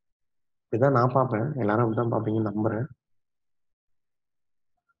 இதுதான் நான் பார்ப்பேன், எல்லாரும் அப்படிதான் பார்ப்பீங்கன்னு நம்புறேன்.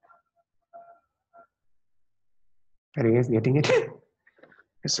 Are you guys getting it?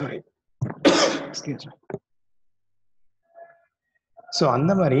 Sorry. Excuse me. So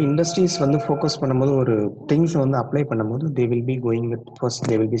அந்த மாதிரி இண்டஸ்ட்ரீஸ் வந்து ஃபோக்கஸ் பண்ணும்போது ஒரு திங்ஸ் வந்து அப்ளை பண்ணும்போது they will be going with first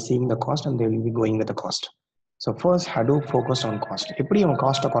they will be seeing the cost and they will be going with cost. So first Hadoop focused on cost. எப்படி அவங்க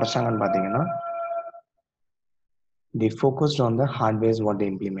காஸ்ட்டை குறைச்சாங்கன்னு பார்த்தீங்கன்னா they focused on the hardwares what they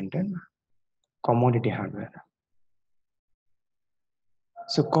implemented, commodity hardware.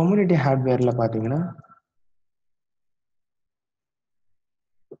 So commodity hardwareல பார்த்தீங்கன்னா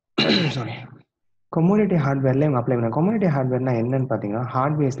sorry commodity hardwareல இவங்க apply பண்ண commodity hardwareனா என்னன்னு பார்த்தீங்கன்னா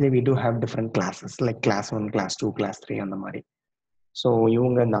ஹார்ட்வேர்ஸ்லேயே we do have different classes like class 1, class 2, class 3 அந்த மாதிரி. ஸோ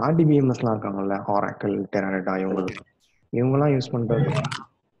இவங்க இந்த ஆர்டிபிஎம்எஸ்லாம் இருக்காங்கல்ல ஆராக்கிள், டெரடா, இவங்கெல்லாம் யூஸ் பண்ணுறது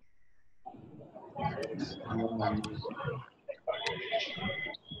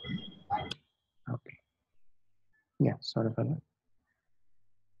okay yeah sorry for that.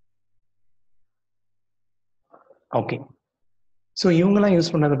 Okay so இவங்கெல்லாம்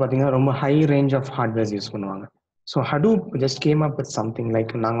யூஸ் பண்ணுறது பார்த்தீங்கன்னா ரொம்ப high range of hardwares use பண்ணுவாங்க. So Hadoop just came up with something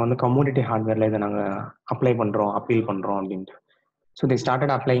like நாங்கள் வந்து கம்யூனிட்டி ஹார்ட்வேரில் இதை நாங்கள் அப்ளை பண்ணுறோம், அப்பீல் பண்ணுறோம் அப்படின்ட்டு. So they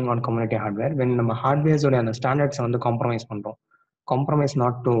started அப்ளைங் on community hardware. When நம்ம ஹார்ட்வேர்ஸோட அந்த ஸ்டாண்டர்ட்ஸை வந்து காம்ப்ரமைஸ் பண்ணுறோம், compromise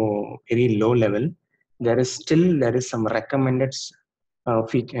not to very low level, there is some recommended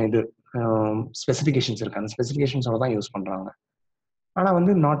இது ஸ்பெசிஃபிகேஷன்ஸ் இருக்குது. அந்த ஸ்பெசிஃபிகேஷன்ஸோட தான் யூஸ் பண்ணுறாங்க. ஆனால்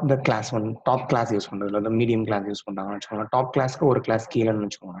வந்து not the class 1 top class use பண்ணுறது இல்லை, மீடியம் கிளாஸ் யூஸ் பண்ணுறாங்கன்னு வச்சுக்கோங்க. டாப் கிளாஸ்க்கு ஒரு கிளாஸ் கீழேன்னு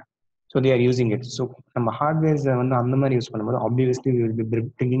வச்சுக்கோங்க. So they are using it. So நம்ம ஹார்ட்வேர்ஸை வந்து அந்த மாதிரி யூஸ் பண்ணும்போது obviously we will be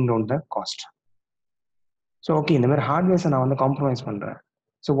bringing down the cost. So okay இந்த மாதிரி ஹார்ட்வேர்ஸை நான் வந்து காம்ப்ரமைஸ் பண்ணுறேன்.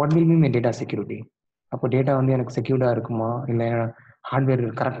 So what will be my data security? அப்போ டேட்டா வந்து எனக்கு செக்யூர்டாக இருக்குமா, இல்லை ஹார்ட்வேர்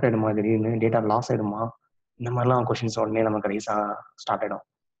கரெக்ட் ஆகிடுமா, திடீர்னு டேட்டா லாஸ் ஆகிடுமா, இந்த மாதிரிலாம் கொஷின்ஸ் உடனே நமக்கு ரைஸாக ஸ்டார்ட் ஆகிடும்.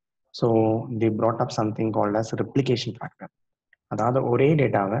 So the brought up something called as replication factor. அதாவது ஒரே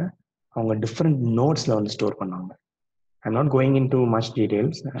டேட்டாவை அவங்க டிஃப்ரெண்ட் நோட்ஸில் வந்து ஸ்டோர் பண்ணாங்க. I'm not going in to much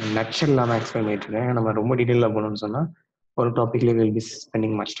details, nutshell இல்லாமல் எக்ஸ்பிளைன் பண்ணிட்டுருக்கேன். நம்ம ரொம்ப டீட்டெயிலாக போகணும்னு சொன்னால் ஒரு டாப்பிக்லேயே will be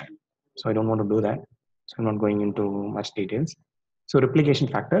spending much time. So I don't want to do that. So I'm not going in to much details. So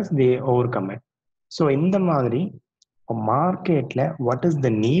replication factors they over come it. So இந்த மாதிரி மார்க்கெட்டில் what is the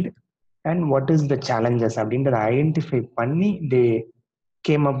need and what is the challenges அப்படின்றத identify பண்ணி they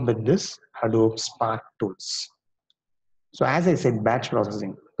came up with this Hadoop spark tools. So as I set batch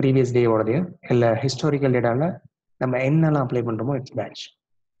processing previous டேவோடது இல்லை historical டேட்டாவில் நம்ம என்னெல்லாம் apply பண்ணுறோமோ it's batch.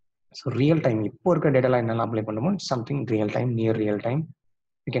 So real time இப்போ இருக்க டேட்டாவில் என்னெல்லாம் அப்ளை பண்ணுறோமோ it's something real time, near real time.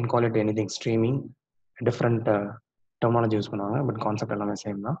 You can call it anything, streaming, different dermatology use பண்ணுவாங்க, பட் கான்செப்ட் எல்லாமே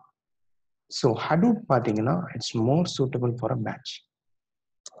சேம் தான். ஸோ ஹடூப் பார்த்தீங்கன்னா it's more suitable for a batch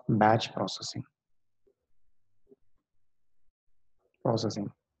processing.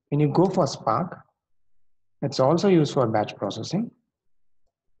 When you go for Spark, it's also used for batch processing.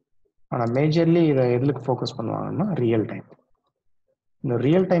 ஆனால் majorly இதை எதுக்கு focus பண்ணுவாங்கன்னா real time. இந்த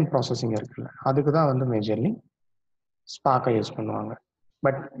real time processing இருக்குல்ல, அதுக்கு தான் வந்து மேஜர்லி ஸ்பார்க்கை யூஸ் பண்ணுவாங்க.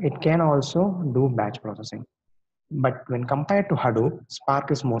 But it can also do batch processing. But when compared to Hadoop,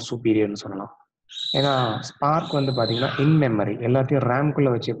 spark is more சுப்பீரியர்னு சொல்லலாம். ஏன்னா ஸ்பார்க் வந்து பார்த்தீங்கன்னா இன் மெமரி எல்லாத்தையும்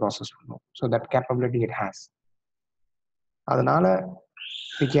ரேம்குள்ளே வச்சு ப்ராசஸ் பண்ணும். So that capability it has. அதனால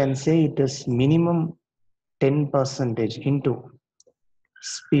we can say it is minimum 10% into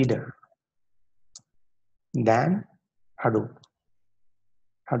speeder than Hadoop.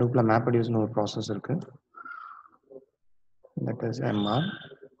 Hadoopல MapReduce னு ஒரு ப்ராசஸ் இருக்கு, that is MR.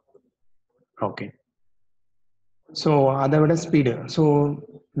 Okay, so அதை விட ஸ்பீடு. ஸோ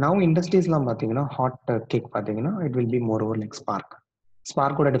நவ் இண்டஸ்ட்ரீஸ்லாம் பார்த்தீங்கன்னா ஹாட் கேக் பார்த்தீங்கன்னா it will be more over like spark.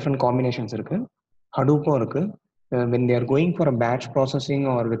 ஸ்பார்க்கோட different combinations இருக்கு, ஹடூப்பும் இருக்கு. When they are going for a batch processing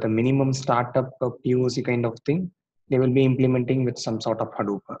or with a minimum startup POC kind of thing, they will be implementing with some sort of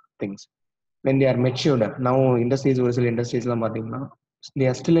Hadoop things. When they are matured, now industries, original industries, they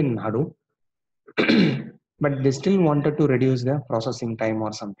are still in Hadoop, but they still wanted to reduce the processing time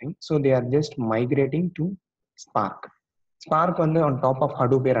or something. So they are just migrating to Spark. Spark on top of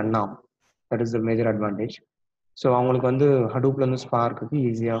Hadoop run now. That is the major advantage. So அவங்களுக்கு வந்து ஹடூப்ல இருந்து spark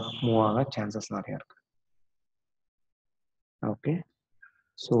ஈஸியாக move ஆக chances நிறையா இருக்கு. Okay,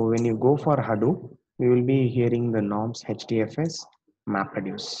 so when you go for Hadoop, you will be hearing the norms HDFS,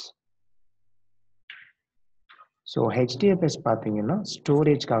 MapReduce. So HDFS பார்த்தீங்கன்னா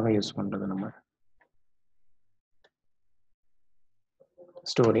ஸ்டோரேஜ்க்காக use பண்ணுறது நம்ம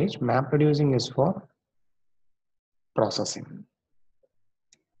storage. MapReducing is for processing.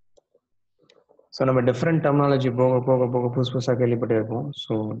 So நம்ம டிஃப்ரெண்ட் டெர்மினாலஜி போக போக போக புதுசாக கேள்விப்பட்டு இருக்கோம்.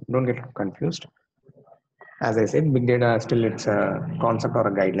 So don't get confused. As I said, big data still it's a concept or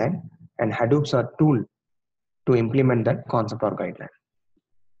a guideline, and Hadoops are tool to implement that concept or guideline.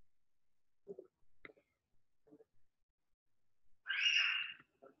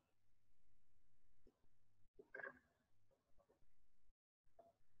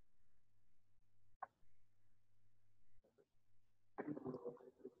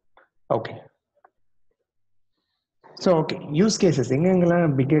 Okay. So okay, use cases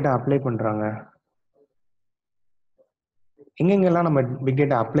எங்கெங்கெல்லாம் big data apply பண்ணுறாங்க, எங்கெங்கெல்லாம் நம்ம big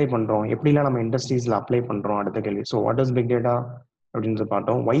data apply பண்ணுறோம், எப்படிலாம் நம்ம இண்டஸ்ட்ரீஸில் apply பண்ணுறோம், அடுத்த கேள்வி. So what is big data அப்படின்னு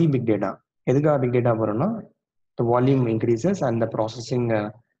பார்த்தோம். ஒய் பிக் டேட்டா, எதுக்காக பிக் டேட்டா போகிறோம்னா the volume increases and the processing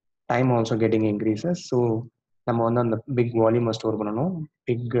time also getting increases. So நம்ம வந்து அந்த பிக் வால்யூமை ஸ்டோர் பண்ணணும்,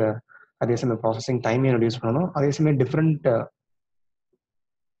 பிக் அதே சமயம் ப்ராசஸிங் டைமையும் ரெடியூஸ் பண்ணணும், அதே சமயம் டிஃப்ரெண்ட்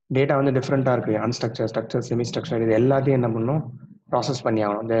டேட்டா வந்து டிஃப்ரெண்ட்டாக இருக்குது, அன்ஸ்ட்ரக்சர், ஸ்ட்ரக்சர், செமி ஸ்ட்ரக்சர், இது எல்லாத்தையும் என்ன பண்ணணும், ப்ராசஸ் பண்ணி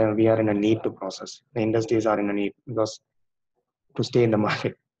ஆகணும். We are in a need to process, the industries are in a need because to stay in the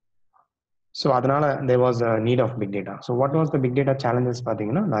market. So அதனால there was a need of big data. So what was the big data challenges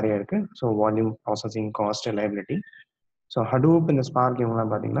பார்த்தீங்கன்னா நிறைய இருக்குது. So volume, processing, cost, reliability. So Hadoop இந்த spark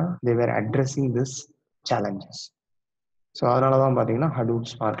இவங்கலாம் பார்த்தீங்கன்னா தே வேர் addressing this challenges. So அதனால தான் பார்த்தீங்கன்னா ஹடூப்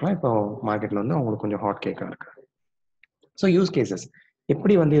ஸ்பார்க்லாம் இப்போ மார்க்கெட்டில் வந்து அவங்களுக்கு கொஞ்சம் ஹாட் கேக்காக இருக்குது. ஸோ யூஸ் கேசஸ்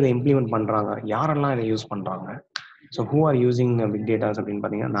எப்படி வந்து இதை இம்ப்ளிமெண்ட் பண்ணுறாங்க, யாரெல்லாம் இதை யூஸ் பண்ணுறாங்க, so who are using big datas அப்படின்னு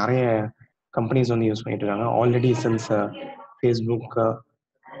பார்த்தீங்கன்னா நிறைய கம்பெனிஸ் வந்து யூஸ் பண்ணிட்டு இருக்காங்க already since Facebook,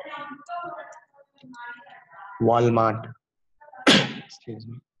 Walmart, excuse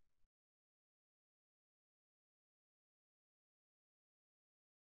me,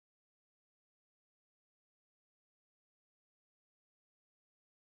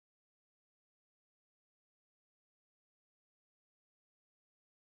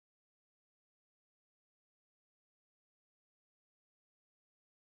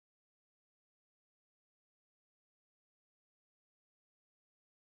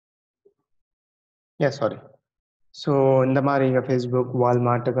 sorry. So இந்த மாதிரி இங்கே ஃபேஸ்புக்,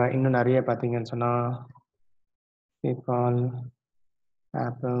 வால்மார்ட்டுக்கு இன்னும் நிறைய பார்த்தீங்கன்னு சொன்னால் PayPal,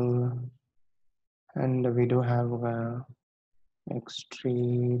 apple, and we do have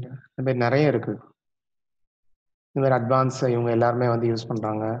எக்ஸ்ட்ரீட், இந்த மாதிரி நிறைய இருக்குது. இந்த மாதிரி அட்வான்ஸ் இவங்க எல்லாருமே வந்து யூஸ்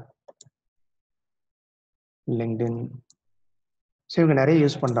பண்ணுறாங்க. லிங்க்டின், ஸோ இவங்க நிறைய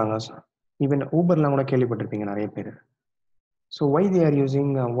யூஸ் பண்ணுறாங்க. ஈவன் ஊபர்லாம் கூட கேள்விப்பட்டிருப்பீங்க நிறைய பேர். So why they are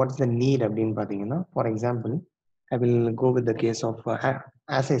using, what's the need அப்படின்னு பார்த்தீங்கன்னா, for example I will go with the case of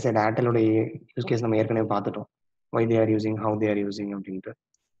as I said ஏர்டெலோடைய use case நம்ம ஏற்கனவே பார்த்துட்டோம். Why they are using, how they are using அப்படின்ட்டு.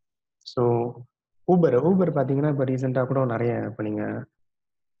 ஸோ ஊபர் பார்த்தீங்கன்னா இப்போ ரீசெண்டாக கூட நிறைய இப்போ நீங்கள்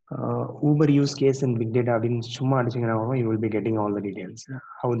Uber use case in big data அப்படின்னு சும்மா அடிச்சிங்கன்னா you will be getting all the details,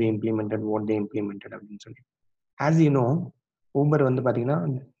 how they implemented, what they implemented அப்படின்னு சொல்லி. ஆஸ் யூ நோ, ஊபர் வந்து பார்த்தீங்கன்னா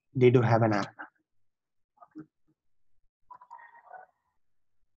தே to have an app.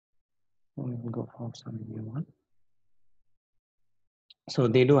 Go for some new one. So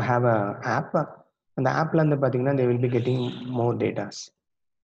they do have a app. And the app வந்து பார்த்தீங்கன்னா they will be getting more data.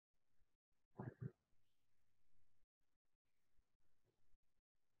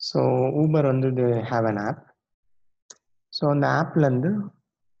 So Uber வந்து they have an app. So அந்த ஆப்ல இருந்து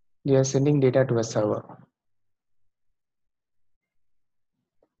they are sending data to a server.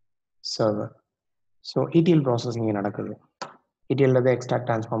 So ETL processing நடக்குது. ETL the extract,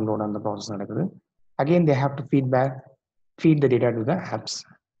 transform, load அந்த process நடக்குது. Again they have to feed the data to the apps.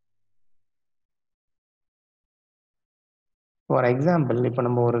 For example இப்போ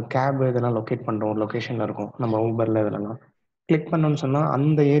நம்ம ஒரு gap இதெல்லாம் லொக்கேட் பண்ணுறோம், ஒரு லொக்கேஷனில் இருக்கும் நம்ம ஊபரில் இதெல்லாம் கிளிக் பண்ணோம்னு சொன்னால்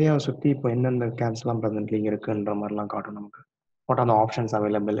அந்த ஏரியாவை சுற்றி இப்போ எந்தெந்த கேப்ஸ்லாம் ப்ரெசென்ட்லி இருக்குன்ற மாதிரிலாம் காட்டும் நமக்கு. What are the options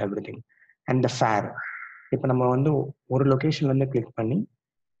available, every thing, and the fair. இப்போ நம்ம வந்து ஒரு லொக்கேஷன்லேருந்து கிளிக் பண்ணி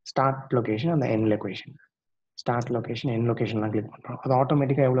ஸ்டார்ட் லொக்கேஷன், அந்த என் லொக்கேஷன், ஸ்டார்ட் லொக்கேஷன், என் லொக்கேஷன்லாம் கிளிக் பண்ணுறோம். அது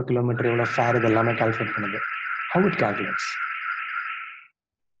ஆட்டோமேட்டிக்காக எவ்வளோ கிலோமீட்டர், எவ்வளோ ஃபேர், இது எல்லாமே கால்குலேட் பண்ணுது. ஹவு இட் கால்குலேட்ஸ்,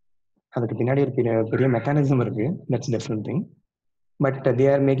 அதுக்கு பின்னாடி ஒரு பெரிய மெக்கானிசம் இருக்குது, that's different thing. But they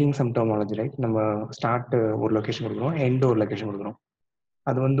are making some dermatology, right? நம்ம ஸ்டார்ட் ஒரு லொக்கேஷன் கொடுக்குறோம், எண்ட் ஒரு லொக்கேஷன் கொடுக்குறோம்.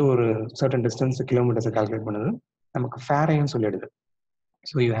 அது வந்து ஒரு சர்டன் டிஸ்டன்ஸ் கிலோமீட்டர்ஸை கால்குலேட் பண்ணுது, நமக்கு ஃபேரையும் சொல்லிடுது.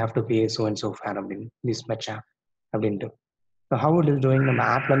 So you have to pay so and so fair அப்படின்னு, திஸ் மச் அப்படின்ட்டு. So how it is doing, நம்ம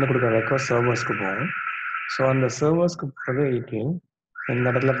ஆப்லேருந்து கொடுக்குற ரெக்வஸ்ட் சர்வர்ஸ்க்கு போகும். ஸோ அந்த சர்வர்ஸ்க்கு போகிறது ETL. இந்த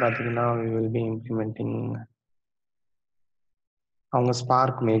இடத்துல பார்த்தீங்கன்னா வி வில் பி இம்ப்ளிமெண்டிங் அவங்க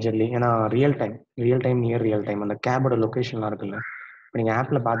ஸ்பார்க் மேஜர்லி, ஏன்னா real time, near real time அந்த கேபோட லொக்கேஷன்லாம் இருக்குல்ல. இப்போ நீங்கள்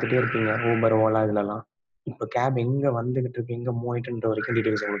ஆப்பில் பார்த்துட்டே இருப்பீங்க, ஊபர், ஓலா இதுலலாம் இப்போ கேப் எங்கே வந்துகிட்டு இருக்கு, எங்கே மூவ் ஆகிட்டுன்ற வரைக்கும்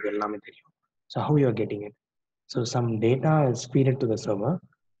டீடைல்ஸ் உங்களுக்கு எல்லாமே தெரியும். So how you are getting it? So some data is ஃபீடட் to the server,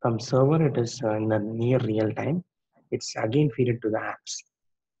 from server it is in the near real time, it's again ஃபீடட் to the apps.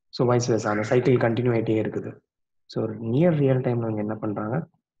 So wise Versa அந்த cycle continue ஆகிட்டே இருக்குது. So near real time அவங்க என்ன பண்ணுறாங்க,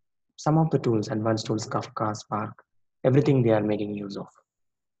 some of the tools, advanced tools, Kafka, Spark, everything they are making use of.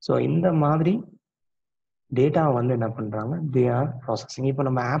 So இந்த மாதிரி data வந்து என்ன பண்ணுறாங்க, தே ஆர் ப்ராசஸிங். இப்போ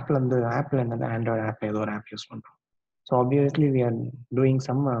நம்ம ஆப்பில் என்னது, ஆண்ட்ராய்டு ஆப் ஏதோ ஒரு ஆப் யூஸ் பண்ணுறோம். So obviously we are doing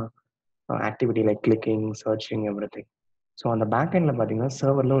some activity like clicking, searching, every thing. So அந்த பேக் எண்டில் பார்த்தீங்கன்னா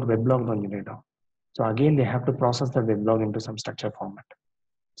சர்வரில் ஒரு வெப்லாக் தான் ஜென்ரேட் ஆகும். So again they have to process the வெப்லாக் into some structure format.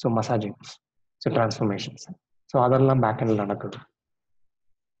 So மசாஜிங்ஸ், so transformations, so அதெல்லாம் back எண்டில் நடக்குது.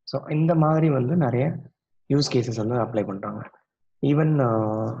 ஸோ இந்த மாதிரி வந்து நிறைய யூஸ் கேசஸ் வந்து அப்ளை பண்ணுறாங்க. ஈவன்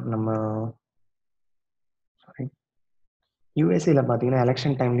நம்ம யூஎஸ்ஏல பார்த்தீங்கன்னா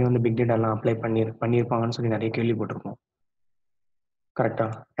எலெக்ஷன் டைம்லேயும் வந்து பிக் டேட்டாலாம் அப்ளை பண்ணியிருப்பாங்கன்னு சொல்லி நிறைய கேள்விப்பட்டிருக்கோம்.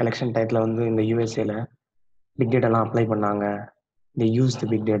 கரெக்டாக எலெக்ஷன் டயத்தில் வந்து இந்த யூஎஸ்ஏல பிக் டேட்டாலாம் அப்ளை பண்ணாங்க, தி யூஸ் தி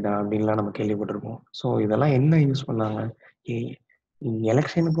பிக் டேட்டா அப்படின்லாம் நம்ம கேள்விப்பட்டிருக்கோம். ஸோ இதெல்லாம் என்ன யூஸ் பண்ணாங்க,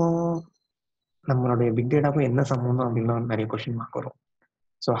 எலெக்ஷனுக்கும் நம்மளுடைய பிக் டேட்டாக்கும் என்ன சம்மந்தம் அப்படின்லாம் நிறைய கொஸ்டின் மார்க் வரும்.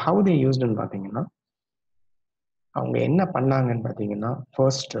 ஸோ ஹவு தே யூஸ்டுன்னு பார்த்தீங்கன்னா அவங்க என்ன பண்ணாங்கன்னு பார்த்தீங்கன்னா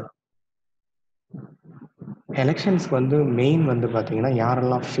ஃபர்ஸ்ட் எலெக்ஷன்ஸ்க்கு வந்து மெயின் வந்து பார்த்தீங்கன்னா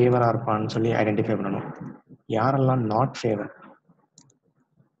யாரெல்லாம் ஃபேவராக இருப்பான்னு சொல்லி ஐடென்டிஃபை பண்ணணும், யாரெல்லாம் நாட் ஃபேவர்.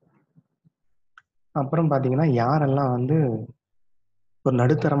 அப்புறம் பார்த்தீங்கன்னா யாரெல்லாம் வந்து ஒரு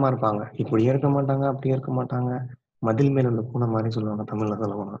நடுத்தரமாக இருப்பாங்க, இப்படியே இருக்க மாட்டாங்க அப்படியே இருக்க மாட்டாங்க, மதில் மேல் உள்ள பூனை மாதிரி சொல்லுவாங்க தமிழில்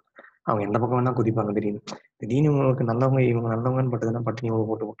சொல்ல போனால். அவங்க எந்த பக்கம் வேணால் குதிப்பாங்க. திடீர்னு இவங்களுக்கு நல்லவங்க இவங்க நல்லவங்கன்னு பட்டதுன்னா பட்டினி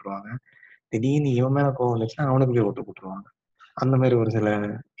போட்டு போட்டுருவாங்க. திடீர்னு இவன் மேலே கோவம் வந்துச்சுன்னா அவனுக்கு போய் ஓட்டு போட்டுருவாங்க. அந்த மாதிரி ஒரு சில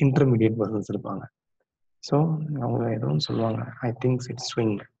இன்டர்மீடியட் பர்சன்ஸ் இருப்பாங்க. ஸோ அவங்க எதுவும் சொல்லுவாங்க, ஐ things it's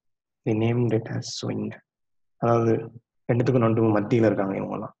swing, the name it has swing, அதாவது ரெண்டுத்துக்கும் நடுவு மத்தியில் இருக்காங்க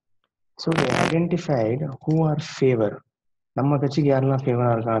இவங்கெல்லாம். So they identified who are favour, நம்ம கட்சிக்கு யாரெல்லாம்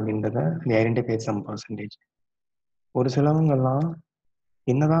ஃபேவராக இருக்கா அப்படின்றத தே ஐடென்டிஃபைட் சம் பர்சன்டேஜ். ஒரு சிலவங்கெல்லாம்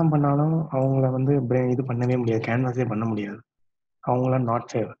என்னதான் பண்ணாலும் அவங்கள வந்து இது பண்ணவே முடியாது, கேன்வாஸே பண்ண முடியாது, அவங்களாம் நாட்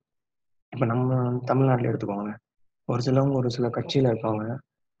ஃபேவர். இப்போ நம்ம தமிழ்நாட்டில் எடுத்துக்கோங்க, ஒரு சிலவங்க ஒரு சில கட்சியில் இருப்பாங்க,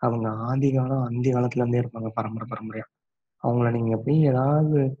 அவங்க அந்த காலத்துலேருந்தே இருப்பாங்க பரம்பரையாக. அவங்கள நீங்கள் போய்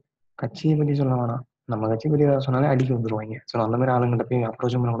ஏதாவது கட்சியை பற்றி சொல்ல வேணாம், நம்ம கட்சியை பற்றி ஏதாவது சொன்னாலே அடிக்க வந்துடுவாங்க. ஸோ அந்த மாதிரி ஆளுங்கிட்ட போய்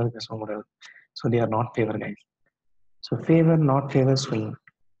அப்ரோச் பண்ண கூட பேசவும் கூடாது. So they are not favour guys. So favour, not favour, swing,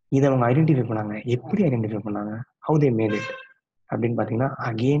 இதை அவங்க ஐடென்டிஃபை பண்ணாங்க. எப்படி ஐடென்டிஃபை பண்ணாங்க, ஹவு தே மேட் இட் அப்படின்னு பார்த்தீங்கன்னா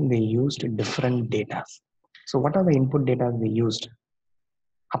again they used different datas. So what are the input datas they used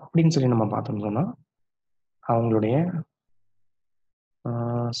அப்படின்னு சொல்லி நம்ம பார்த்தோம்னா அவங்களுடைய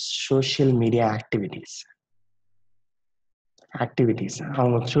சோஷியல் மீடியா ஆக்டிவிட்டீஸ்,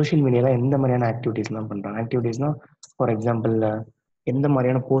 அவங்க சோஷியல் மீடியாவில் எந்த மாதிரியான ஆக்டிவிட்டீஸ்லாம் பண்ணுறாங்க. ஆக்டிவிட்டீஸ்னால் ஃபார் எக்ஸாம்பிள் எந்த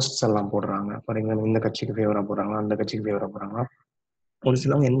மாதிரியான போஸ்ட்ஸ் எல்லாம் போடுறாங்க. ஃபார் எக்ஸாம்பிள் இந்த கட்சிக்கு ஃபேவராக போடுறாங்களா, அந்த கட்சிக்கு ஃபேவராக போடுறாங்களா. ஒரு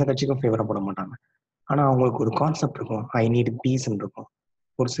சிலவங்க எந்த கட்சிக்கும் ஃபேவராக போட மாட்டாங்க, ஆனால் அவங்களுக்கு ஒரு கான்செப்ட் இருக்கும், ஐ நீட் பீஸ்ன்னு இருக்கும்.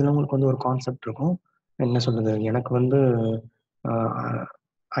 ஒரு சிலவங்களுக்கு வந்து ஒரு கான்செப்ட் இருக்கும், என்ன சொல்கிறது, எனக்கு வந்து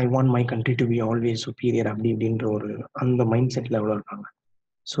I want my country to be always superior அப்படி இப்படின்ற ஒரு அந்த மைண்ட் செட் லெவலில் இருப்பாங்க.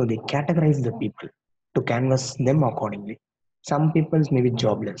 So they categorise the people to canvas them accordingly. Some peoples may be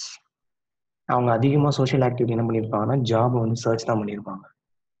jobless, அவங்க அதிகமாக சோஷியல் ஆக்டிவிட்டி என்ன பண்ணியிருப்பாங்கன்னா ஜாப் வந்து சர்ச் தான் பண்ணியிருப்பாங்க.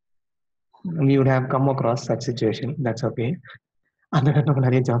 we would have come across such situation, that's okay. அந்த நம்ம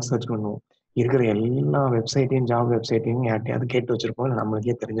நிறைய ஜாப் சர்ச் பண்ணுவோம், இருக்கிற எல்லா வெப்சைட்டையும் ஜாப் வெப்சைட்டையும் யார்ட்டையாவது கேட்டு வச்சிருப்போம், இல்லை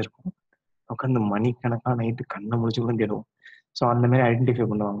நம்மளுக்கே தெரிஞ்சிருக்கும், உட்காந்து மணிக்கணக்காக நைட்டு கண்ணை முடிச்சு கூட தேடுவோம். ஸோ அந்த மாதிரி ஐடென்டிஃபை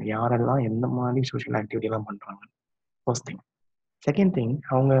பண்ணுவாங்க யாரெல்லாம் எந்த மாதிரி சோஷியல் ஆக்டிவிட்டிலாம் பண்ணுறாங்க. First thing. செகண்ட் திங்,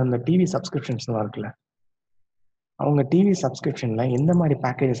 அவங்க அந்த டிவி சப்ஸ்கிரிப்ஷன்ஸ்லாம் இருக்குல்ல, அவங்க டிவி சப்ஸ்கிரிப்ஷனில் எந்த மாதிரி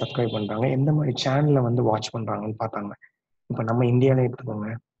பேக்கேஜை சப்ஸ்கிரைப் பண்ணுறாங்க, எந்த மாதிரி சேனலை வந்து வாட்ச் பண்ணுறாங்கன்னு பார்த்தாங்க. இப்போ நம்ம இந்தியாவிலே எடுத்துக்கோங்க,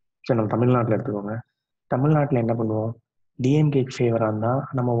 ஸோ நம்ம தமிழ்நாட்டில் எடுத்துக்கோங்க. தமிழ்நாட்டில் என்ன பண்ணுவோம், டிஎம்கேக்கு ஃபேவராக இருந்தால்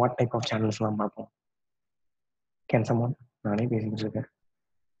நம்ம வாட் டைப் ஆஃப் சேனல்ஸ்லாம் பார்ப்போம். கேன் சம்மோன், நானே பேசிக்கிட்டு இருக்கேன்,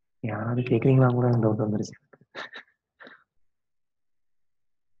 யாராவது கேட்குறீங்களா கூட இந்த டவுட் வந்துருச்சு.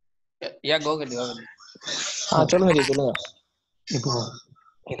 சொல்லுங்க. இப்போ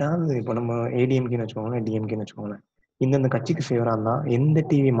ஏதாவது இப்போ நம்ம ஏடிஎம்கேன்னு வச்சுக்கோங்களேன், டிஎம்கேன்னு வச்சுக்கோங்களேன், இந்தந்த கட்சிக்கு ஃபேவராக இருந்தால் எந்த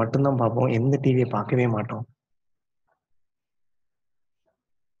டிவி மட்டும்தான் பார்ப்போம், எந்த டிவியை பார்க்கவே மாட்டோம்.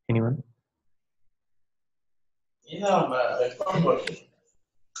 எனிவன்?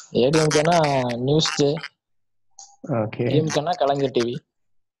 ஏடிஎம்கேனா நியூஸ் ஜே, ஓகே, டிஎம்கேனா கலைஞர் டிவி.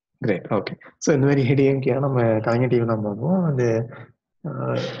 Great, okay. ஸோ இந்த மாதிரி ஏடிஎம்கேனா நம்ம கலைஞர் டிவி தான் பார்ப்போம், அது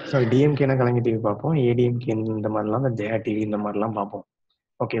சாரி டிஎம்கேனா கலைஞர் டிவி பார்ப்போம், ஏடிஎம்கே இந்த மாதிரிலாம் இந்த ஜெயா டிவி இந்த மாதிரிலாம் பார்ப்போம்.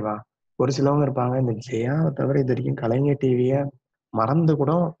 ஓகேவா? ஒரு சிலவங்க இருப்பாங்க, இந்த ஜெயாவை தவிர இது வரைக்கும் கலைஞர் டிவியை மறந்து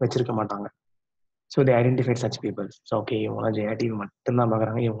கூட வச்சிருக்க மாட்டாங்க. So they identified such peoples. So okay, இவங்களாம் ஜெயா டிவி மட்டும்தான்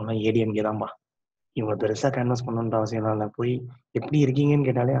பார்க்குறாங்க, இவங்கலாம் ஏடிஎம்கே தான்ப்பா, இவங்க பெருசாக கேன்வாஸ் பண்ணணுன்ற அவசியம் இல்லை, போய் எப்படி இருக்கீங்கன்னு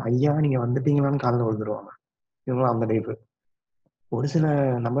கேட்டாலே ஐயா நீங்கள் வந்துட்டீங்களான்னு காலில் விழுந்துருவாங்க. இவங்களாம் அந்த டைப்பு. ஒரு சில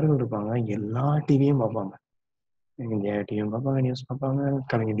நபர்கள் இருப்பாங்க, எல்லா டிவியும் பார்ப்பாங்க, ஜெயா டிவியும் பார்ப்பாங்க, நியூஸ் பார்ப்பாங்க,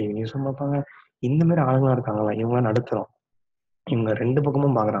 கலைஞர் டிவி நியூஸும் பார்ப்பாங்க. இந்த மாதிரி ஆளுங்களாம் இருக்காங்களா, இவங்களாம் நடுத்துறோம், இவங்க ரெண்டு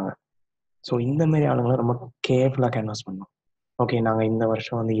பக்கமும் பார்க்குறாங்க. ஸோ இந்த மாதிரி ஆளுங்களை ரொம்ப கேர்ஃபுல்லாக கேன்வாஸ் பண்ணணும். ஓகே, நாங்கள் இந்த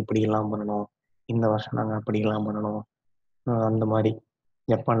வருஷம் வந்து இப்படிலாம் பண்ணணும், இந்த வருஷம் நாங்கள் அப்படிலாம் பண்ணணும், அந்த மாதிரி.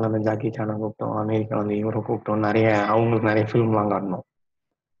 ஜப்பான்ல வந்து ஜாக்கி சானை கூப்பிட்டோம், அமெரிக்கா வந்து இவரை கூப்பிட்டோம், நிறைய அவங்களுக்கு நிறைய ஃபிலிம்லாம் காட்டணும்.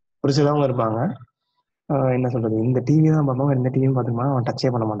 ஒரு சிலவங்க இருப்பாங்க என்ன சொல்றது, இந்த டிவி தான் பார்ப்பாங்க, இந்த டிவியும் பார்த்துமா அவன் டச்சே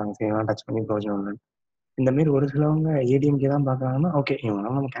பண்ண மாட்டாங்க, சரி நான் டச் பண்ணி பிரயோஜனம் இல்லை. இந்த மாதிரி ஒரு சிலவங்க ஏடிஎம்கே தான் பார்க்குறாங்கன்னா ஓகே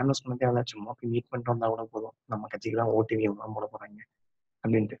இவங்களாம் நம்ம கேன்வஸ் பண்ண தேவை, சும்மா போய் மீட் பண்ணிட்டு வந்தால் கூட போதும், நம்ம கட்சிக்கு தான் ஓடிவி இவங்களாம் போட போகிறாங்க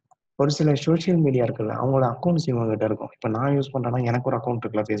அப்படின்ட்டு. ஒரு சில சோஷியல் மீடியா இருக்குல்ல, அவங்களோட அக்கௌண்ட்ஸ் இவங்ககிட்ட இருக்கும். இப்போ நான் யூஸ் பண்ணுறேன்னா எனக்கு ஒரு அக்கௌண்ட்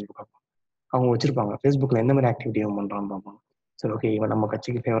இருக்குல்ல, ஃபேஸ்புக் அக்கௌண்ட் அவங்க வச்சிருப்பாங்க. ஃபேஸ்புக்கில் எந்த மாதிரி ஆக்டிவிட்டி அவன் பண்ணுறான்னு பார்ப்பாங்க. சரி ஓகே இவன் நம்ம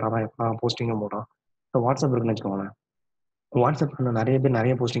கட்சிக்கு ஃபேவராக தான் எப்போ போஸ்டிங்கும் போடுறான். இப்போ வாட்ஸ்அப் இருக்குன்னு வச்சுக்கோங்களேன், வாட்ஸ்அப்பில் நிறைய பேர்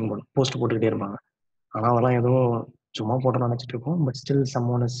நிறைய போஸ்ட் போட்டுக்கிட்டே இருப்பாங்க. ஆனால் அதெல்லாம் எதுவும் சும்மா போட்டு நினச்சிட்டு இருக்கோம். But still some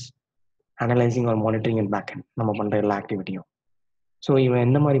one is analysing R monitoring and back and நம்ம பண்ணுற எல்லா ஆக்டிவிட்டியும். ஸோ இவன்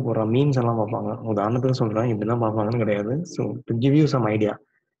எந்த மாதிரி போடுறான், மீம்ஸ் எல்லாம் பார்ப்பாங்க. உதாரணத்துக்கு சொல்கிறேன், இப்படி தான் பார்ப்பாங்கன்னு கிடையாது. So to give you some idea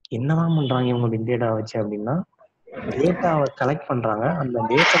என்னதான் பண்ணுறாங்க இவங்க பிக் டேட்டா வச்சு அப்படின்னா, டேட்டாவை கலெக்ட் பண்ணுறாங்க. அந்த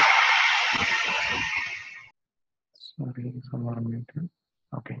டேட்டா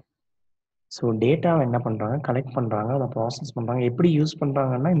ஓகே ஸோ டேட்டாவை என்ன பண்ணுறாங்க, கலெக்ட் பண்ணுறாங்க, அதை ப்ராசஸ் பண்ணுறாங்க. எப்படி யூஸ்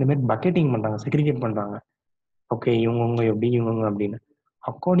பண்ணுறாங்கன்னா இந்த மாதிரி பக்கெட்டிங் பண்ணுறாங்க, செக்ரிகேட் பண்ணுறாங்க. ஓகே இவங்க எப்படி இவங்க அப்படின்னு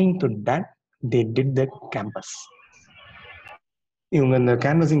according to that they did the campus. இவங்க இந்த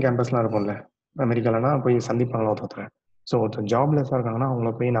கேன்வசிங் கேம்பஸ்லாம் இருக்கும்ல அமெரிக்காலனா போய் சந்திப்பாங்க ஒருத்தர். ஸோ ஒருத்தர் ஜாப்லெஸ்ஸாக இருக்காங்கன்னா அவங்கள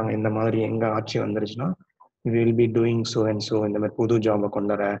போய் நாங்கள் இந்த மாதிரி எங்கள் ஆட்சி வந்துருச்சுன்னா will be doing so and so, இந்த மாதிரி புது ஜாபை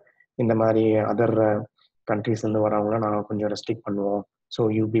கொண்டு வர, இந்த மாதிரி அதர் கண்ட்ரீஸ்லேருந்து வரவங்கள நாங்கள் கொஞ்சம் ரெஸ்ட்ரிக்ட் பண்ணுவோம். So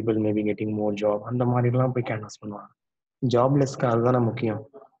you people maybe getting more job, அந்த மாதிரிலாம் போய் கேன்வஸ் பண்ணுவாங்க. ஜாப்லெஸ்க்கு அதுதானே முக்கியம்.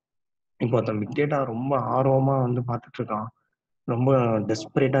 இப்போ ஒருத்தன் பிக் டேட்டா ரொம்ப ஆர்வமாக வந்து பார்த்துட்டு இருக்கான், ரொம்ப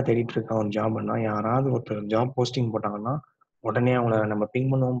டெஸ்பரேட்டாக தேடிட்டு இருக்கான் ஒரு ஜாப்னா, யாராவது ஒருத்தர் ஜாப் போஸ்டிங் போட்டாங்கன்னா உடனே அவங்கள நம்ம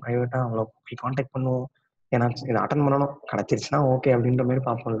பிங் பண்ணுவோம், ப்ரைவேட்டாக அவங்கள போய் காண்டாக்ட் பண்ணுவோம். ஏன்னா இதை அட்டன் பண்ணணும், கிடச்சிருச்சுன்னா ஓகே அப்படின்ற மாதிரி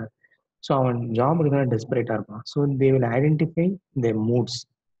பார்ப்போம்ல. ஸோ அவன் ஜாபுக்கு தான் டெஸ்பரேட்டாக இருப்பான். So they will identify the modes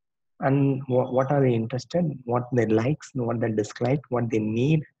and what are they interested, what they likes, what they dislike, what they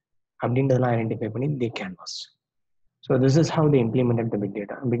need அப்படின்றதெல்லாம் ஐடென்டிஃபை பண்ணி தே canvas. So this is how they implemented the big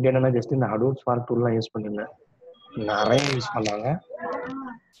data. Big டேட்டானா just இந்த Hadoop spark டூல்லாம் use பண்ணல, நிறைய use பண்ணாங்க.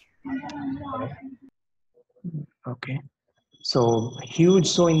 Okay so huge.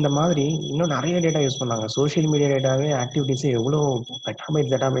 So இந்த மாதிரி இன்னும் நிறைய டேட்டா யூஸ் பண்ணாங்க. சோஷியல் மீடியா டேட்டாவே ஆக்டிவிட்டிஸே எவ்வளோ பெட்டாபைட்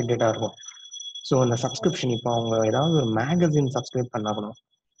டேட்டா இருக்கும். ஸோ அந்த சப்ஸ்கிரிப்ஷன், இப்போ அவங்க ஏதாவது ஒரு மேகசின் சப்ஸ்கிரைப் பண்ணாக்கணும்,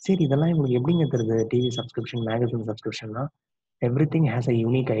 சரி இதெல்லாம் இவங்களுக்கு எப்படிங்க தருது, TV subscription magazine சப்ஸ்கிரிப்ஷன்னா every thing has a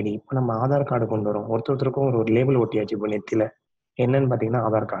unique ID. இப்போ நம்ம ஆதார் கார்டு கொண்டு வரோம், ஒருத்தருக்கும் ஒரு லேபிள் ஒட்டியாச்சு. இப்போ நெத்தியில் என்னன்னு பார்த்தீங்கன்னா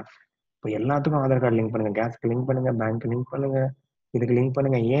ஆதார் கார்டு. இப்போ எல்லாத்துக்கும் ஆதார் கார்டு லிங்க் பண்ணுங்க, கேஸ்க்கு லிங்க் பண்ணுங்க, பேங்க்கு லிங்க் பண்ணுங்க, இதுக்கு லிங்க்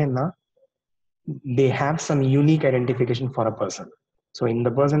பண்ணுங்க. ஏன்னா they have some unique identification for a person. So இந்த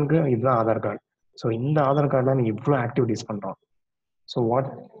பர்சனுக்கு இதுதான் ஆதார் கார்டு. ஸோ இந்த ஆதார் கார்டில் நீங்கள் இவ்வளோ ஆக்டிவிட்டிஸ் பண்ணுறோம். So what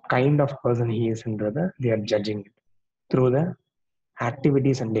kind of person he இஸ்ன்றதை they are judging through the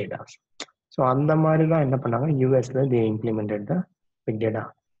activities and datas. So அந்த மாதிரி தான் என்ன பண்ணாங்க யூஎஸ்ல தே இம்ப்ளிமெண்டட் த பிக் டேட்டா.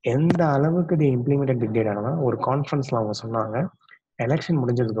 எந்த அளவுக்கு தே இம்ப்ளிமெண்டட் பிக் டேட்டானா, ஒரு கான்ஃபரன்ஸில் அவங்க சொன்னாங்க எலெக்ஷன்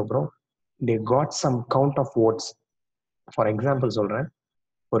முடிஞ்சதுக்கப்புறம் they got some count of oats. For example சொல்கிறேன்,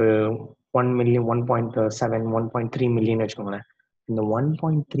 ஒரு 1 மில்லியன் 1.7 1.3 மில்லியன் வச்சுக்கோங்களேன். இந்த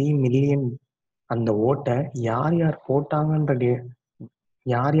 1.3 மில்லியன் அந்த ஓட்டை யார் யார் போட்டாங்கன்ற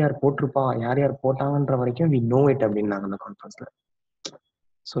யார் யார் போட்டிருப்பா, யார் யார் போட்டாங்கன்ற வரைக்கும் வி நோ இட் அப்படின்னாங்க அந்த கான்ஃபரன்ஸ்ல.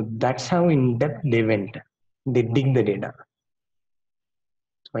 So that's how in depth they went, they tick the data.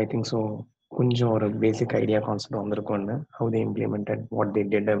 So I think so கொஞ்சம் ஒரு basic idea concept வந்திருக்கும்னு how they implemented what they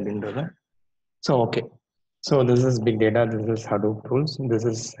did அப்படின்றத. So okay, so this is big data, this is Hadoop tools, this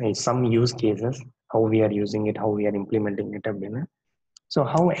is some use cases, how we are using it, how we are implementing it அப்படின்னு. So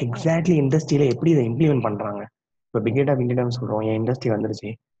how exactly இண்டஸ்ட்ரியில் எப்படி இதை implement பண்ணுறாங்க. இப்போ big டேட்டான்னு சொல்கிறோம், என் industry வந்துருச்சு,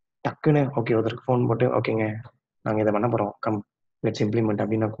 டக்குன்னு okay ஒருத்தருக்கு ஃபோன் போட்டு ஓகேங்க நாங்கள் இதை பண்ண போகிறோம் லெட்ஸ் இம்ப்ளிமெண்ட்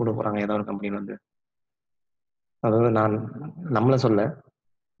அப்படின்னா கூட போகிறாங்க ஏதாவது ஒரு கம்பெனி வந்து. அதாவது நான் நம்மளை சொல்ல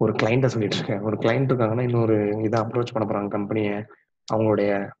ஒரு கிளைண்ட்டை சொல்லிட்டு இருக்கேன். ஒரு கிளைண்ட் இருக்காங்கன்னா இன்னொரு இதை அப்ரோச் பண்ண போகிறாங்க கம்பெனியை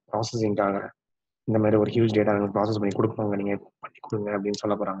அவங்களுடைய ப்ராசஸிங்காக. இந்த மாதிரி ஒரு ஹியூஜ் டேட்டா ப்ராசஸ் பண்ணி கொடுப்பாங்க, நீங்க பண்ணி கொடுங்க அப்படின்னு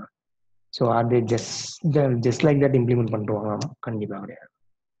சொல்ல போறாங்க. ஸோ அது ஜஸ்ட் லைக் தட் இம்ப்ளிமெண்ட் பண்ணுவாங்க? கண்டிப்பாக கிடையாது.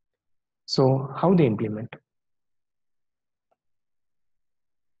 So how they implement,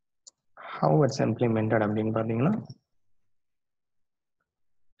 how it's implemented அப்படின்னு பார்த்தீங்கன்னா,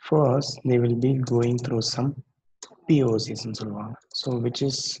 first they will be going through some POCஸ்ன்னு சொல்லுவாங்க. So which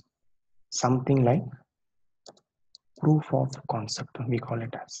is something like proof of concept, we call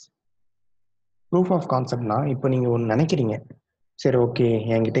it as proof of கான்செப்ட்னா, இப்போ நீங்கள் ஒன்று நினைக்கிறீங்க, சரி ஓகே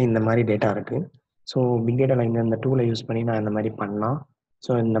என்கிட்ட இந்த மாதிரி டேட்டா இருக்குது, ஸோ பிக் டேட்டாவில் இந்த டூலை யூஸ் பண்ணி நான் இந்த மாதிரி பண்ணலாம்,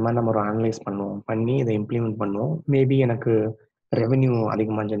 ஸோ இந்த மாதிரி நம்ம ஒரு அனலைஸ் பண்ணுவோம், பண்ணி இதை இம்ப்ளிமெண்ட் பண்ணுவோம், மேபி எனக்கு ரெவென்யூ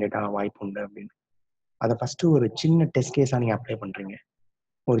அதிகமாக ஜென்ரேட் ஆக வாய்ப்பு உண்டு அப்படின்னு. அதை ஃபஸ்ட்டு ஒரு சின்ன டெஸ்ட் கேஸாக நீங்கள் அப்ளை பண்ணுறீங்க.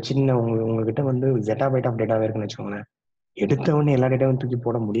 ஒரு சின்ன உங்ககிட்ட வந்து ஜெட்டாபைட் ஆஃப் டேட்டாவே இருக்குன்னு வச்சுக்கோங்களேன். எடுத்தவொடனே எல்லா டேட்டாவும் தூக்கி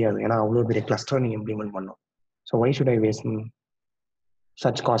போட முடியாது, ஏன்னா அவ்வளோ பெரிய கிளஸ்டர் நீங்கள் இம்ப்ளிமெண்ட் பண்ணணும். So why should I waste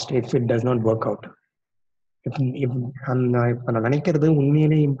such cost if it does not work out? இப்போ நான் நினைக்கிறது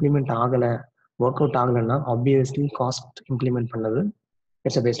உண்மையிலே இம்ப்ளிமெண்ட் ஆகலை, ஒர்க் அவுட் ஆகலைன்னா ஆப்வியஸ்லி காஸ்ட் இம்ப்ளிமெண்ட் பண்ணது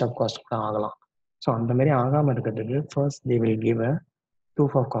it's a waste of cost கூட ஆகலாம். ஸோ அந்த மாதிரி ஆகாமல் இருக்கிறதுக்கு first they will give a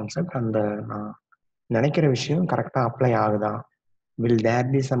proof of concept. அந்த நான் நினைக்கிற விஷயம் கரெக்டாக அப்ளை ஆகுதா, வில்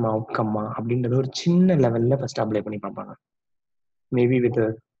தேர் பி சம் அவுட்கம்மா அப்படின்றது ஒரு சின்ன லெவலில் ஃபஸ்ட் அப்ளை பண்ணி பார்ப்பாங்க. Maybe with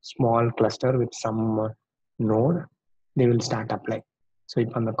small cluster with some note they will start apply. So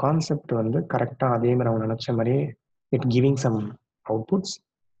இப்போ அந்த கான்செப்ட் வந்து கரெக்டாக அதே மாதிரி அவங்க நினச்ச மாதிரியே it giving some outputs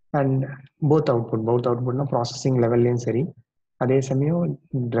and Boudh அவுட்புட்னா processing லெவல்லையும் சரி, அதே சமயம்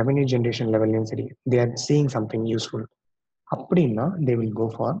ரெவன்யூ ஜென்ரேஷன் லெவல்லையும் சரி, they are seeing something useful. அப்படின்னா they will go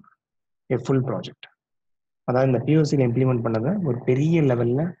for a full project. அதாவது இந்த பிஓசியில் இம்ப்ளிமெண்ட் பண்ணதை ஒரு பெரிய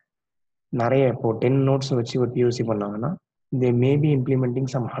லெவலில் நிறைய இப்போ 10 நோட்ஸ் வச்சு ஒரு பிஓசி பண்ணாங்கன்னா தே மேபி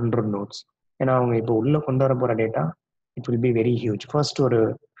இம்ப்ளிமெண்டிங் சம் 100 நோட்ஸ். ஏன்னா அவங்க இப்போ உள்ளே கொண்டு வர போகிற data it will be very huge. First ஒரு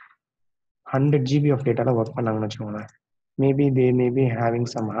 100 GB ஆஃப் டேட்டாவில் ஒர்க் பண்ணாங்கன்னு வச்சுக்கோங்களேன், maybe they maybe having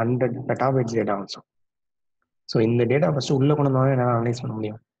some 100 petabytes data also. So இந்த டேட்டா ஃபஸ்ட்டு உள்ளே கொண்டு வந்தாலும் என்னால் அனலைஸ் பண்ண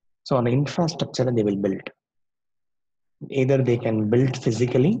முடியும். ஸோ அந்த இன்ஃப்ராஸ்ட்ரக்சரை they will build. Either they can build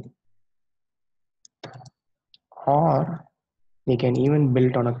physically R they can even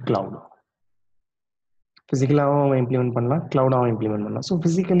build on a cloud. ஃபிசிக்கலாகவும் implement பண்ணலாம், க்ளவுடாகவும் இம்ப்ளிமெண்ட் பண்ணலாம். ஸோ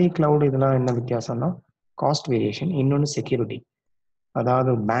ஃபிசிக்கலி க்ளவுட் இதெல்லாம் என்ன வித்தியாசம்னா காஸ்ட் வேரியேஷன், இன்னொன்று செக்யூரிட்டி.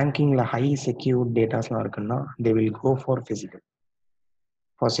 அதாவது பேங்கிங்கில் ஹை செக்யூர் டேட்டாஸ்லாம் இருக்குன்னா they will go for physical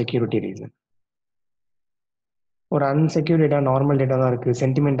for security reason. ஒரு unsecure data, normal data தான் இருக்குது,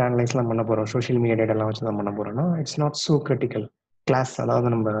 சென்டிமெண்ட் அனலைஸ்லாம் பண்ண போகிறோம், சோஷியல் மீடியா டேட்டாலாம் வச்சு தான் பண்ண போகிறோம்னா it's not so critical. Class, அதாவது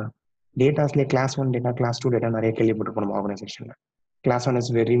நம்ம டேட்டாஸ்லேயே கிளாஸ் 1 டேட்டா, கிளாஸ் 2 டேட்டா நிறைய கேள்விப்பட்டு நம்ம ஆர்கனைசேஷனில். Class 1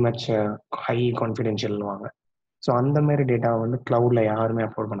 is very much high கான்ஃபிடென்ஷியல்வாங்க. So அந்த மாதிரி டேட்டாவை வந்து க்ளவுடில் யாருமே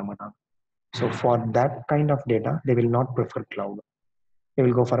அப்லோட் பண்ண மாட்டாங்க. So for that kind of data they will not prefer cloud, they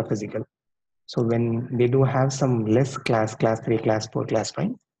will go for a physical. So when they do have some less class 3, class 4, class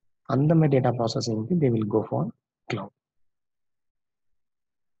 5, அந்த மாதிரி data ப்ராசஸிங்க்கு they will go for cloud.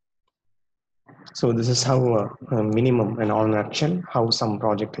 So this is how minimum and all nutshell how some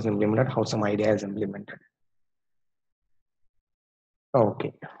project is implemented, how some idea is implemented.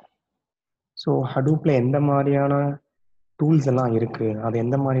 Okay. So Hadoopல எந்த மாதிரியான tools எல்லாம் இருக்கு, அது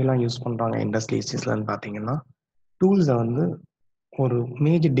எந்த மாதிரிலாம் use பண்றாங்க இண்டஸ்ட்ரீஸ்லன்னு பார்த்தீங்கன்னா, டூல்ஸை வந்து ஒரு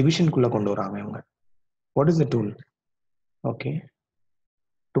மேஜர் டிவிஷனுக்குள்ள கொண்டு வராங்க இவங்க. What is the tool? Okay,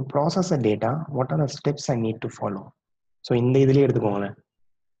 to process a data what are the steps I need to follow. So இந்த இதுலேயே எடுத்துக்கோங்களேன்,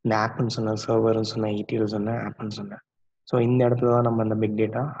 இந்த ஆப்னு சொன்ன, சர்வர்னு சொன்ன, ETL சொன்ன, ஆப்னு சொன்னேன். ஸோ இந்த இடத்துல தான் நம்ம அந்த பிக்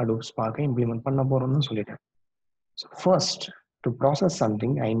டேட்டா ஹடூப் ஸ்பார்க்கை இம்ப்ளிமெண்ட் பண்ண போகிறோம்னு சொல்லிட்டேன். So first to process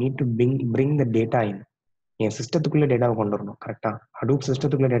something I need to bring the data இன். என் சிஸ்டத்துக்குள்ளே டேட்டாவை கொண்டு வரணும், கரெக்டாக ஹடூப்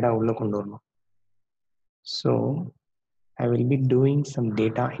சிஸ்டத்துக்குள்ளே டேட்டா உள்ளே கொண்டு வரணும். So I will be doing some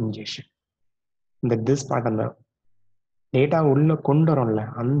data injection. இந்த திஸ் பார்ட், அந்த டேட்டா உள்ளே கொண்டு வரோம்ல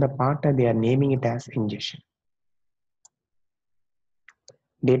அந்த பார்ட்டை they are naming it as injection.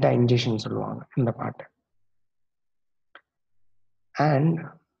 Data injection சொல்லுவாங்க இந்த பார்ட்டை. And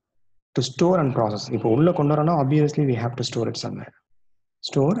to store and process. இப்போ உள்ள கொண்டு வரணும், obviously we have to store it somewhere.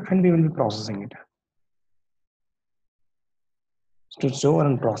 Store and we will be processing it. To store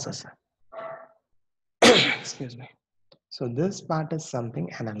and process. Excuse me. So this part is something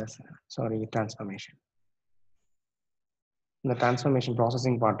analysis. Sorry, transformation. The transformation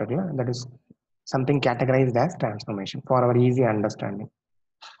processing part, that is something categorized as transformation for our easy understanding.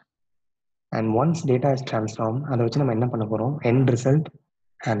 And once data is transformed, அதை வச்சு நம்ம என்ன பண்ண போறோம்? End result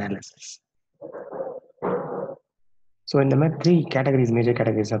analysis. So இந்த மாதிரி 3 categories, major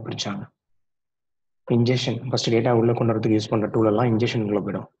கேட்டகரிஸாக பிரிச்சாங்க. Injection, first data உள்ளே கொண்டு வரதுக்கு யூஸ் பண்ணுற டூல் எல்லாம் இன்ஜெக்ஷனுக்குள்ளே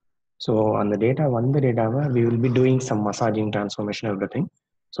போயிடும். ஸோ அந்த டேட்டா வந்த டேட்டாவை we will be doing some massaging, transformation, everything.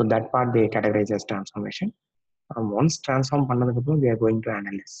 So that part they categorize as transformation. Once transform பண்ணதுக்கப்புறம் they are going to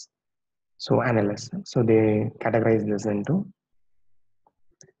analyze. So analyze. So they categorize this into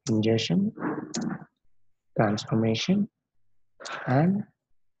ingestion, transformation and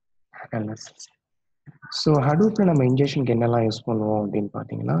analysis. So ஹடூப்பில் நம்ம இன்ஜெக்ஷனுக்கு என்னெல்லாம் use பண்ணுவோம் அப்படின்னு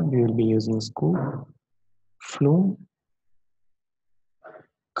பார்த்தீங்கன்னா, we will be using Scoop, Flume,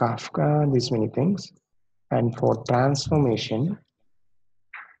 Kafka, these many things. And for transformation,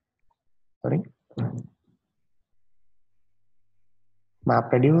 sorry,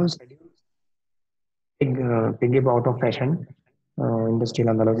 MapReduce, Pig out of fashion, industrial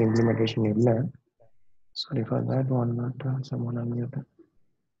and the implementation illa. Sorry for that one, not someone unmuted.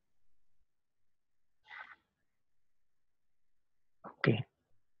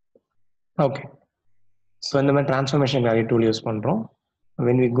 Okay. So இந்த மாதிரி transformation நிறைய tool use பண்ணுறோம்.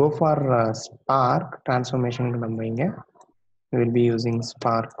 when we go for Spark transformation நம்ம இங்கே we will be using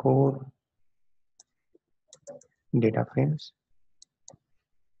Spark core data frames.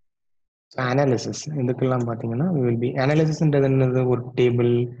 Analysis இதுக்கெல்லாம் பார்த்தீங்கன்னா we will be அனாலிசிஸ்ன்றது என்னது, ஒரு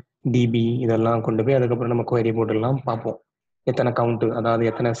டேபிள் டிபி இதெல்லாம் கொண்டு போய் அதுக்கப்புறம் நம்ம குவரி போர்டெல்லாம் பார்ப்போம். எத்தனை கவுண்ட்டு, அதாவது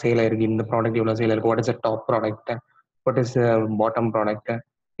எத்தனை சேல் ஆயிருக்கு, இந்த ப்ராடக்ட் எவ்வளோ சேல் ஆயிருக்கு, what is top product, what is bottom product,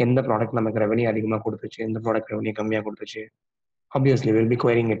 எந்த ப்ராடக்ட் நமக்கு ரெவன்யூ அதிகமாக கொடுத்துச்சு, எந்த ப்ராடக்ட் ரெவன்யூ கம்மியாக கொடுத்துச்சு. Obviously will be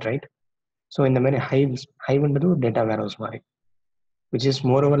குவரிங் it, right? So இந்த மாதிரி ஹைவ்ன்றது ஒரு டேட்டா வேர்ஹவுஸ் மாதிரி, which is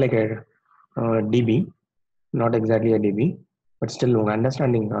more over like DP, not exactly a DP, but still உங்கள்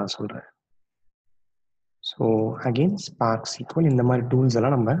அண்டர்ஸ்டாண்டிங் நான் சொல்கிறேன். ஸோ அகெயின் ஸ்பார்க் SQL இந்த மாதிரி டூல்ஸ்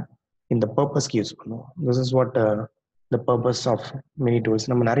எல்லாம் நம்ம இந்த பர்பஸ்க்கு யூஸ் பண்ணுவோம். This is what the purpose of many tools.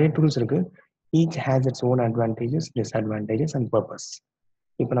 நம்ம நிறைய டூல்ஸ் இருக்கு, each has its own advantages, disadvantages and purpose.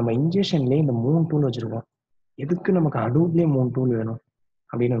 இப்போ நம்ம இன்ஜெக்ஷன்லேயே இந்த 3 டூல் வச்சுருக்கோம், எதுக்கு நமக்கு ஹடூப்லேயே 3 டூல் வேணும்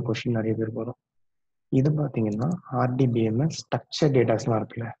அப்படின்னு ஒரு கொஸ்டின் நிறைய பேர் வரும். இது பார்த்தீங்கன்னா RDBMS ஸ்ட்ரக்சர் டேட்டாஸ்லாம்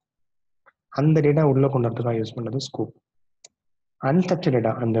இருக்குல்ல, அந்த டேட்டா உள்ளே கொண்டு வரதுக்காக யூஸ் பண்ணுறது ஸ்கூப். அன்ஸ்ட்ரக்சர்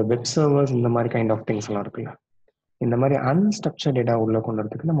டேட்டா, அந்த வெப் சர்வர்ஸ் இந்த மாதிரி கைண்ட் ஆஃப் திங்ஸ் எல்லாம் இருக்குல்ல, இந்த மாதிரி அன்ஸ்ட்ரக்சர் டேட்டா உள்ளே கொண்டு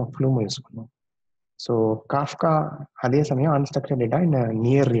வரதுக்கு நம்ம ஃப்ளூம் யூஸ் பண்ணுவோம். ஸோ காஃப்கா அதே சமயம் அன்ஸ்ட்ரக்சர் டேட்டா இந்த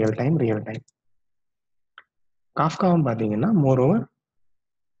நியர் ரியல் டைம். காஃப்காவும் பார்த்தீங்கன்னா மோர் ஓவர்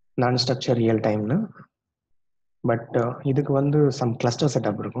அன்ஸ்ட்ரக்சர் ரியல் டைம்னு, பட் இதுக்கு வந்து சம் கிளஸ்டர்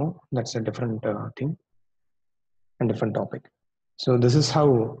செட்டப் இருக்கும். That's a different thing and different topic. So this is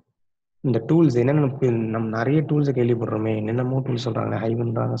how இந்த டூல்ஸ் என்னென்ன நம்ம நிறைய டூல்ஸை கேள்விப்படுறோமே, என்னென்னமோ டூல்ஸ் சொல்கிறாங்க,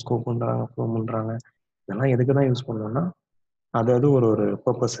 ஹைவ்ன்றாங்க, ஸ்கோப்புன்றாங்க, ஃப்ளூம்ன்றாங்க. இதெல்லாம் எதுக்கு தான் யூஸ் பண்ணுவோம்னா அது ஒரு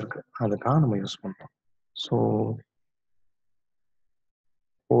பர்பஸ் இருக்குது, அதுக்காக நம்ம யூஸ் பண்ணுறோம். ஸோ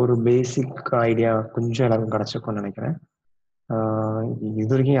ஒரு பேசிக் ஐடியா கொஞ்சம் எல்லாருக்கும் கிடச்சிருக்கும்னு நினைக்கிறேன்.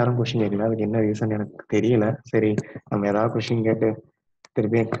 இது வரைக்கும் யாரும் கொஷின் கேட்கல, அதுக்கு என்ன ரீசன் எனக்கு தெரியல. சரி, நம்ம ஏதாவது கொஷின் கேட்டு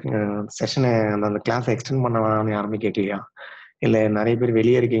திருப்பி செஷனை அந்த கிளாஸை எக்ஸ்டெண்ட் பண்ண வேணாம்னு யாருமே கேட்கலையா? இல்லை நிறைய பேர்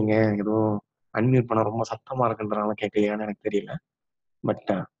வெளியே இருக்கீங்க, ஏதோ அன்மியூட் பண்ண ரொம்ப சத்தமாக இருக்குன்றனால கேட்கலையான்னு எனக்கு தெரியல. But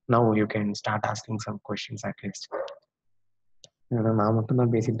now you can start asking some questions at least. ஏன்னா நான்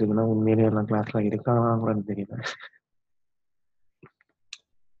மட்டும்தான் பேசிட்டு இருக்கேன்னா உண்மையிலே எல்லாம் கிளாஸ்ல இருக்கானா கூட எனக்கு தெரியல.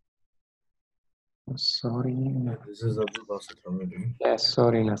 சாரி,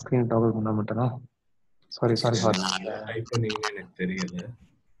 சாரி நான் ஸ்க்ரீன் டாபிள் பண்ண மாட்டேனா? சாரி டைப் பண்ணீங்கன்னு எனக்கு தெரியல.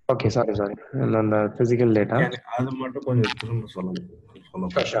 ஓகே, சாரி அந்த ஃபிசிக்கல் டேட்டா அது மட்டும் கொஞ்சம் திரும்ப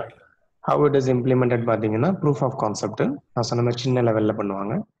சொல்லுங்க. ஹவ் இட் இஸ் இம்ப்ளிமெண்டட் பார்த்தீங்கன்னா ப்ரூஃப் ஆஃப் கான்செப்ட் நான் சொன்ன மாதிரி சின்ன லெவலில்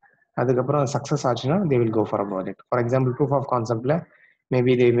பண்ணுவாங்க. அதுக்கப்புறம் சக்ஸஸ் ஆச்சுன்னா they will go for a project. For example proof of கான்செப்ட்ல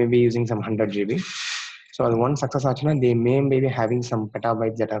maybe they may be using some 100 GB. So அது ஒன் சக்ஸஸ் ஆச்சுன்னா தே may be having some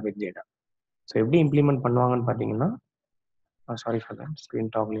petabyte data. So எப்படி இம்ப்ளிமெண்ட் பண்ணுவாங்கன்னு பார்த்தீங்கன்னா, sorry for that screen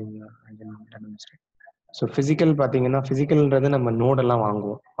tackling mistake. So physical பார்த்தீங்கன்னா, ஃபிசிக்கல்ன்றது நம்ம நோடெல்லாம்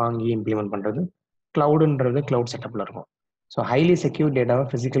வாங்கி implement பண்ணுறது. க்ளவுடுன்றது க்ளவுட் செட்டப்பில் இருக்கும். ஸோ ஹைலி செக்யூர் டேட்டாவை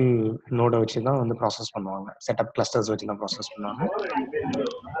ஃபிசிக்கல் நோடை வச்சு தான் வந்து ப்ராசஸ் பண்ணுவாங்க, செட்டப் கிளஸ்டர்ஸ் வச்சு தான் ப்ராசஸ் பண்ணுவாங்க.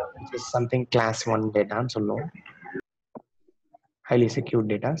 விச் இஸ் சம்திங் கிளாஸ் 1 டேட்டான்னு சொல்லுவோம், ஹைலி செக்யூர்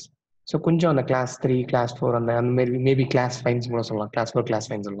டேட்டாஸ். ஸோ கொஞ்சம் அந்த கிளாஸ் 3 கிளாஸ் 4 அந்த மாதிரி மேபி கிளாஸ் 5 கூட சொல்லலாம், கிளாஸ் 4 கிளாஸ்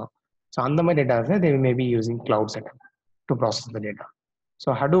 5 சொல்லலாம். ஸோ அந்த மாதிரி டேட்டாஸை தே may be using cloud setup to process the data. So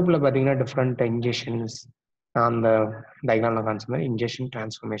ஹடூப்ல பார்த்தீங்கன்னா டிஃப்ரெண்ட் இன்ஜெக்ஷன்ஸ், அந்த டயக்ராமில் காமிச்ச மாதிரி இன்ஜெக்ஷன்,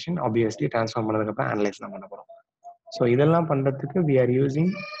 டிரான்ஸ்ஃபர்மேஷன், ஆப்வியஸ்லி டிரான்ஸ்ஃபார்ம் பண்ணதுக்கப்புறம் அனலைஸ் தான் பண்ண போகிறோம். ஸோ இதெல்லாம் பண்ணுறதுக்கு we are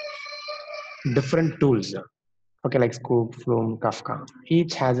using different tools. Okay, like scoop, ஃப்ளூம், கஃப்கா,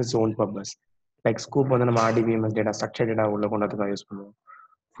 each has its own purpose. Like scoop வந்து நம்ம RDBMS டேட்டா, ஸ்ட்ரக்சர் டேட்டா உள்ள கொண்டதுக்காக யூஸ் பண்ணுவோம்.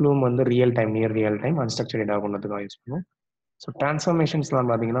 ஃப்ளூம் வந்து real time, near real time, unstructured data கொண்டதுக்காக use பண்ணுவோம். ஸோ டிரான்ஸ்ஃபர்மேஷன்ஸ்லாம்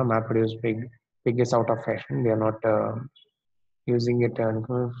பார்த்தீங்கன்னா MapReduce, Big is out of fashion. They are not using it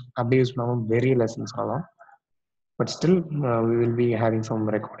அப்படி use பண்ணாமல் very lessons ஆகலாம். But still we will be having some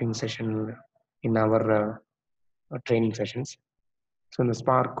recording session in our training sessions. So இந்த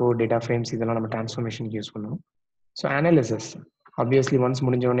ஸ்பார்க்கோ, data frames இதெல்லாம் நம்ம டிரான்ஸ்ஃபர்மேஷனுக்கு use பண்ணுவோம். So analysis obviously once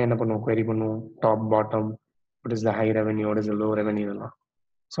முடிஞ்சவொடனே என்ன பண்ணுவோம், query பண்ணுவோம், top bottom, what is the high revenue, what is the low revenue இதெல்லாம்.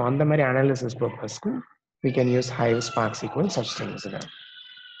 So அந்த மாதிரி அனாலிசிஸ் பர்பஸ்க்கு we can use Hive, Spark SQL, such things.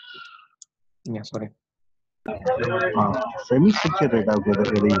 Yeah, sorry. Semi structure டேட்டாவுக்கு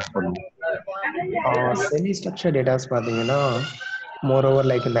எதை use பண்ணுவோம்? Semi structure datas பார்த்தீங்கன்னா more over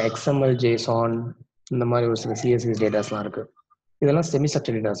like இந்த XML, JSON இந்த மாதிரி ஒரு சில CSS டேட்டாஸ்லாம் இருக்குது. இதெல்லாம் செமி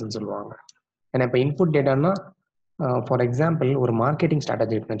ஸ்ட்ரக்சர் டேட்டாஸ்ன்னு சொல்லுவாங்க. ஏன்னா இப்போ இன்புட் டேட்டான்னா ஃபார் எக்ஸாம்பிள் ஒரு மார்க்கெட்டிங்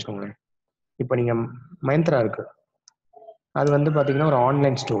ஸ்ட்ராட்டஜி இருக்குன்னு வச்சுக்கோங்களேன். இப்போ நீங்கள் மைந்த்ரா இருக்குது, அது வந்து பார்த்தீங்கன்னா ஒரு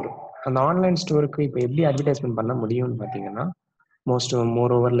ஆன்லைன் ஸ்டோர். அந்த ஆன்லைன் ஸ்டோருக்கு இப்போ எப்படி அட்வர்டைஸ்மெண்ட் பண்ண முடியும்னு பார்த்தீங்கன்னா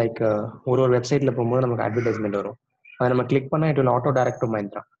மோர் ஓவர் லைக் ஒரு வெப்சைட்டில் போகும்போது நமக்கு அட்வர்டைஸ்மெண்ட் வரும், அதை நம்ம கிளிக் பண்ணால் it will auto direct to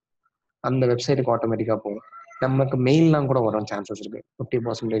மைந்த்ரா. அந்த வெப்சைட்டுக்கு ஆட்டோமேட்டிக்காக போகும். நமக்கு மெயில்லாம் கூட வரும் சான்சஸ் இருக்குது.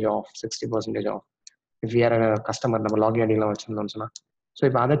 50% of, 60% of. If you are customer, நம்ம லாகின் ஐடிலாம் வச்சுருந்தோம்னு சொன்னால், ஸோ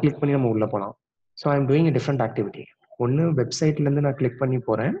இப்போ அதை கிளிக் பண்ணி நம்ம உள்ளே போகலாம். So I am doing a different activity. ஒன்று வெப்சைட்லேருந்து நான் கிளிக் பண்ணி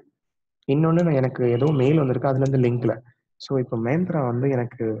போகிறேன், இன்னொன்று எனக்கு ஏதோ மெயில் வந்திருக்கு அதுலேருந்து லிங்க்ல. ஸோ இப்போ மேந்த்ரா வந்து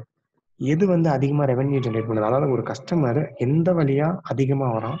எனக்கு எது வந்து அதிகமாக ரெவென்யூ ஜென்ரேட் பண்ணுது, அதாவது ஒரு கஸ்டமர் எந்த வழியாக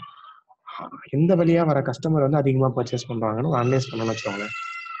அதிகமாக வரான், எந்த வழியாக வர கஸ்டமர் வந்து அதிகமாக பர்ச்சேஸ் பண்ணுறாங்கன்னு அனலைஸ் பண்ணணும்னு வச்சுக்கோங்களேன்.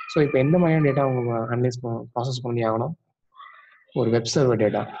 ஸோ இப்போ எந்த மாதிரியான டேட்டா அவங்க அனலைஸ் ப்ராசஸ் பண்ணி ஆகணும்? ஒரு வெப் சர்வர்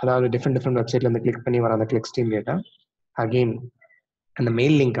டேட்டா, அதாவது டிஃப்ரெண்ட் வெப்சைட்லேருந்து கிளிக் பண்ணி வர அந்த கிளிக் ஸ்ட்ரீம் டேட்டா, அகெயின் அந்த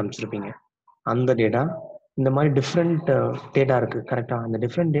மெயில் லிங்க் அனுப்பிச்சிருப்பீங்க அந்த டேட்டா, இந்த மாதிரி டிஃப்ரெண்ட் டேட்டா இருக்குது கரெக்டாக. அந்த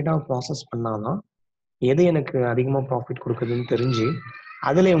டிஃப்ரெண்ட் டேட்டாவை ப்ராசஸ் பண்ணாதான் எது எனக்கு அதிகமாக ப்ராஃபிட் கொடுக்குதுன்னு தெரிஞ்சு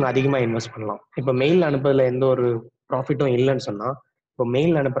அதில் இவங்க அதிகமாக இன்வெஸ்ட் பண்ணலாம். இப்போ மெயில் அனுப்புறதுல எந்த ஒரு ப்ராஃபிட்டும் இல்லைன்னு சொன்னால், இப்போ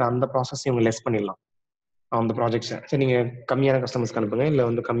மெயில் அனுப்புகிற அந்த ப்ராசஸ் இவங்க லெஸ் பண்ணிடலாம் அந்த ப்ராஜெக்ட்ஸை. சரி, நீங்கள் கம்மியான கஸ்டமர்ஸ்க்கு அனுப்புங்க, இல்லை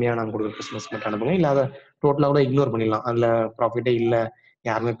வந்து கம்மியாக நாங்கள் கொடுக்குற கஸ்டமர்ஸ் மட்டும் அனுப்புங்க, இல்லை அதை டோட்டலாக கூட இக்னோர் பண்ணிடலாம். அதில் ப்ராஃபிட்டே இல்லை,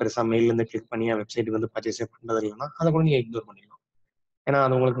 யாருமே பெருசாக மெயிலேருந்து கிளிக் பண்ணி வெப்சைட்டுக்கு வந்து பர்ச்சேஸே பண்ணுறது இல்லைன்னா அதை கூட நீங்கள் இக்னோர் பண்ணிடலாம். ஏன்னா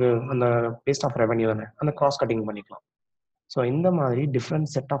அது உங்களுக்கு அந்த வேஸ்ட் ஆஃப் ரெவன்யூ தானே, அந்த கிராஸ் கட்டிங் பண்ணிக்கலாம். ஸோ இந்த மாதிரி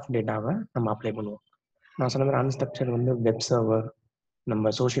டிஃப்ரெண்ட் செட் ஆஃப் டேட்டாவை நம்ம அப்ளை பண்ணுவோம். நான் சொன்ன மாதிரி அன்ஸ்ட்ரக்சர் வந்து வெப் சர்வர்,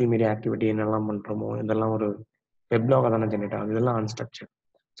 நம்ம சோஷியல் மீடியா ஆக்டிவிட்டி என்னெல்லாம் பண்ணுறோமோ இதெல்லாம் ஒரு வெப்லாக தானே ஜென்ரேட் ஆகுது, இதெல்லாம் unstructured.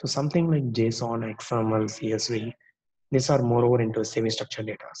 So something like JSON, XML, CSV, these are moreover into semi-structured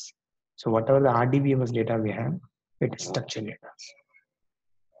data. So whatever the RDBMS data we have, it is structured data.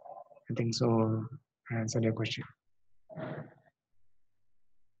 I think so. I answered your question.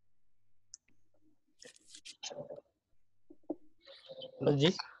 Hello G.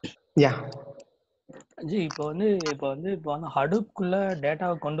 Yeah. G இப்போ வந்து ஹடூப்குள்ள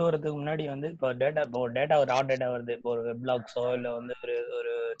டேட்டாவை கொண்டு வரதுக்கு முன்னாடி வந்து இப்போ data ரா data வருது, இப்போ ஒரு வெப்லாக்ஸோ இல்லை வந்து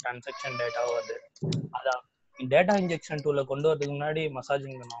ஒரு டிரான்சாக்ஷன் டேட்டாவோ வருது, அதான் டேட்டா இன்ஜெக்ஷன் டூல கொண்டு வரதுக்கு முன்னாடி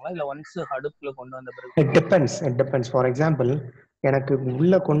மசாஜிங் பண்ணுவாங்களா இல்லை ஒன்ஸ் ஹடூப்ல கொண்டு வந்த பிறகு? It depends. For example, எனக்கு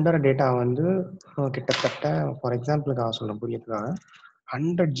உள்ள கொண்டு வர டேட்டா வந்து கிட்டத்தட்ட ஃபார் எக்ஸாம்பிளுக்காக சொல்கிறேன் புரியதுக்காக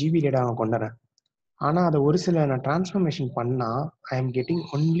 100 GB டேட்டா நான் கொண்டு வரேன். ஆனால் அதை ஒரு சில நான் டிரான்ஸ்ஃபர்மேஷன் பண்ணால் I am getting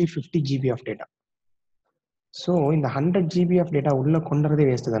only 50 GB of data. So இந்த 100 GB ஆஃப் டேட்டா உள்ளே கொண்டு வரதே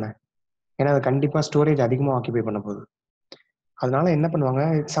வேஸ்ட்டு தானே, ஏன்னா அது கண்டிப்பாக ஸ்டோரேஜ் அதிகமாக ஆக்கிபை பண்ண போகுது. அதனால என்ன பண்ணுவாங்க,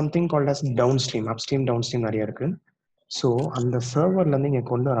 it's something called as down stream, up stream, down stream நிறைய இருக்குது. ஸோ அந்த சர்வர்லேருந்து இங்கே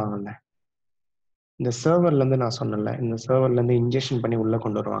கொண்டு வராங்கல்ல, இந்த சர்வர்லேருந்து நான் சொன்னல, இந்த சர்வர்லேருந்து இன்ஜெக்ஷன் பண்ணி உள்ளே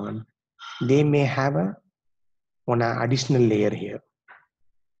கொண்டு வருவாங்கன்னு, தே may have one additional layer here.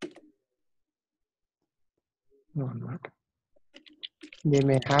 They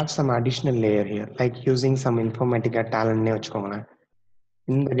may have some additional layer here, like using some Informatica talent ne vechukkonga.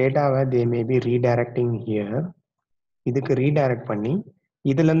 இந்த டேட்டாவை they may be redirecting here. இதுக்கு ரீடைரக்ட் பண்ணி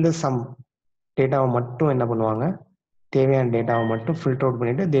இதுலேருந்து சம் டேட்டாவை மட்டும் என்ன பண்ணுவாங்க, தேவையான டேட்டாவை மட்டும் ஃபில்டர் அவுட்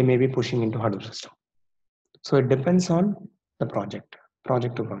பண்ணிட்டு they may be pushing into Hadoop system. So it depends on the project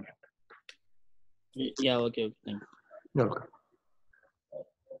to project. Yeah, okay, thank you. Okay.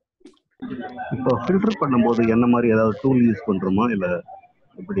 இப்போ ஃபில்டர் பண்ணும்போது என்ன மாதிரி ஏதாவது டூல் யூஸ் பண்றோமா இல்ல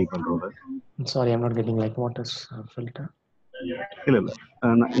எப்படி பண்றோம்? Sorry, I'm not getting like what is filter. இல்ல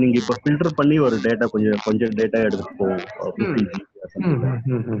நீங்க இப்ப ஃபில்டர் பண்ணி ஒரு டேட்டா கொஞ்சம் டேட்டா எடுத்துட்டு போவோம் 15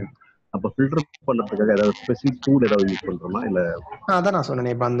 GB. அப்ப ஃபில்டர் பண்றதுக்காக ஏதாவது ஸ்பெசிஃபிக் டூல் ஏதாவது யூஸ் பண்றோமா இல்ல? அதான் நான்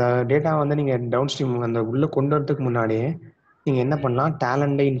சொன்னேன், இப்போ அந்த டேட்டா வந்து நீங்க டவுன் ஸ்ட்ரீம் அந்த உள்ள கொண்டு வரதுக்கு முன்னாடியே நீங்க என்ன பண்ணலாம்,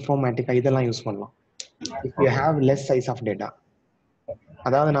 டேலண்ட், இன்ஃபர்மேட்டிக்கா இதெல்லாம் யூஸ் பண்ணலாம். If you have less size of data,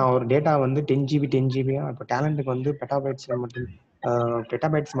 அதாவது நான் ஒரு டேட்டா வந்து 10 GB இப்போ டேலண்ட்டுக்கு வந்து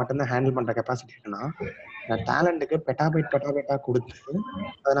பெட்டாபைட்ஸ் மட்டும்தான் ஹேண்டில் பண்ற கெப்பாசிட்டி இருக்குன்னா, நான் டேலண்ட்டுக்கு பெட்டாபைட்டா கொடுத்து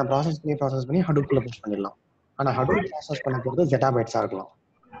அதை நான் ப்ராசஸ் பண்ணி ஹடூப்ல புஷ் பண்ணிடலாம். ஆனா ஹடூப் ப்ராசஸ் பண்ண போகிறது ஜெட்டாபைட்ஸா இருக்கலாம்.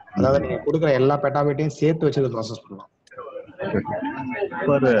 அதாவது நீங்க கொடுக்குற எல்லா பெட்டாபைட்டையும் சேர்த்து வச்சு ப்ராசஸ் பண்ணலாம்.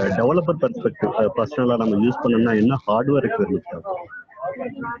 ஃபார் டெவலப்பர் பெர்ஸ்பெக்டிவ் பர்சனலா நம்ம யூஸ் பண்ணோம்னா என்ன ஹார்ட்வேர் ரெக்யர்மெண்ட்ஸ் ஆகும்?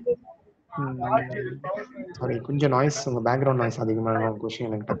 சாரி, கொஞ்சம் நாய்ஸ், உங்க பேக்ரவுண்ட் நாய்ஸ் அதிகமான கொஸ்டின்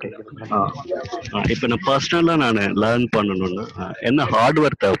எனக்கு டக்கு. இப்போ நான் பர்சனலா நான் லேர்ன் பண்ணணும்னா என்ன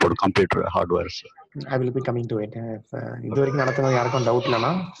ஹார்ட்வேர் தேவைப்படும், computer hardwares? I will be coming to it. இது வரைக்கும் நடத்துறது யாருக்கும் டவுட்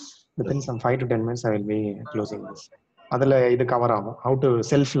இல்லைன்னா within some 5 to 10 minutes I will be closing this. அதில் இது கவர் ஆகும், how to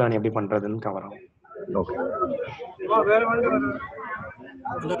self learn எப்படி பண்றதுன்னு கவர் ஆகும். Okay.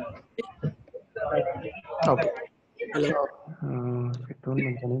 Okay. Hello. Don't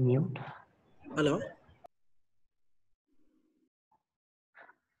mention mute. Hello.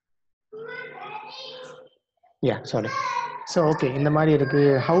 Yeah, sorry. So okay, இந்த மாதிரி இருக்கு.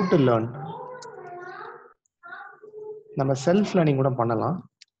 How to learn, நம்ம செல்ஃப் லேர்னிங் கூட பண்ணலாம்.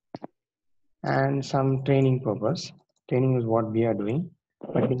 And some training purpose. Training is what we are doing.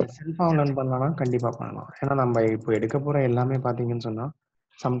 But நீங்கள் செல்ஃபாக லேர்ன் பண்ணலாம்னா கண்டிப்பாக பண்ணலாம். ஏன்னா நம்ம இப்போ எடுக்க போகிற எல்லாமே பார்த்தீங்கன்னு சொன்னால்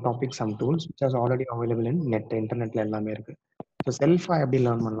some topics, some tools which is already available in net, இன்டர்நெட்ல எல்லாமே இருக்கு. ஸோ செல்ஃபா எப்படி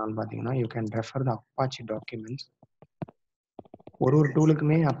லேர்ன் பண்ணலாம்னு பார்த்தீங்கன்னா, you can refer the Apache documents. ஒரு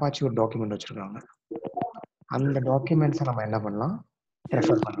டூலுக்குமே அப்பாச்சி ஒரு டாக்குமெண்ட் வச்சிருக்காங்க. அந்த டாக்குமெண்ட்ஸை நம்ம என்ன பண்ணலாம்,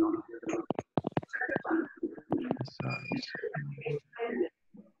 ரெஃபர் பண்ணலாம்.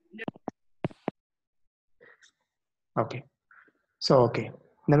 ஓகே, ஸோ ஓகே,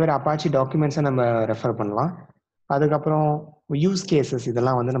 இந்த மாதிரி அப்பாச்சி டாக்குமெண்ட்ஸை நம்ம ரெஃபர் பண்ணலாம். அதுக்கப்புறம் யூஸ் கேசஸ்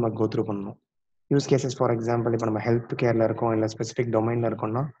இதெல்லாம் வந்து நம்ம கோ த்ரூ பண்ணணும். யூஸ் கேசஸ் ஃபார் எக்ஸாம்பிள், இப்போ நம்ம ஹெல்த் கேரில் இருக்கோம், இல்லை ஸ்பெசிஃபிக் டொமைனில்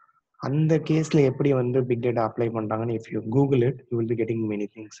இருக்கோம்னா அந்த கேஸில் எப்படி வந்து பிக் டேட்டா அப்ளை பண்ணுறாங்கன்னு if you Google it, you will be getting many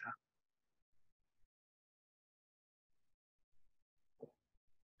things.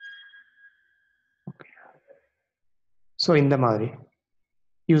 Okay, so இந்த மாதிரி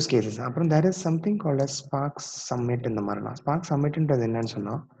யூஸ் கேசஸ். அப்புறம் there is something called as Sparks submit. இந்த மாதிரிலாம் ஸ்பார்க் சம்மிட்ன்றது என்னன்னு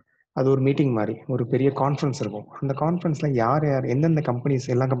சொன்னால், அது ஒரு மீட்டிங் மாதிரி, ஒரு பெரிய கான்ஃபரன்ஸ் இருக்கும். அந்த கான்ஃபரன்ஸில் யார் யார் எந்தெந்த கம்பெனிஸ்,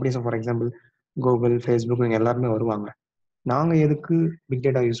 எல்லா கம்பெனிஸும் ஃபார் எக்ஸாம்பிள் கூகுள், ஃபேஸ்புக், இவங்க எல்லாருமே வருவாங்க. நாங்கள் எதுக்கு பிக்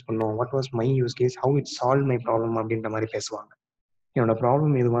டேட்டா யூஸ் பண்ணோம், what was my use case, how it solve my problem அப்படின்ற மாதிரி பேசுவாங்க. என்னோட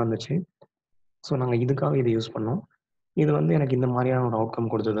ப்ராப்ளம் இதுவாக இருந்துச்சு, ஸோ நாங்கள் இதுக்காக இதை யூஸ் பண்ணோம், இது வந்து எனக்கு இந்த மாதிரியான ஒரு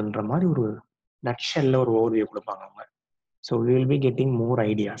அவுட்கம் கொடுத்ததுன்ற மாதிரி ஒரு நட்ஷெல்ல ஒரு ஓவர்வியூ கொடுப்பாங்க அவங்க. So we will be getting more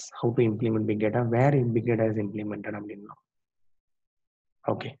ideas how to implement big data, where big data is implemented அப்படின்னா.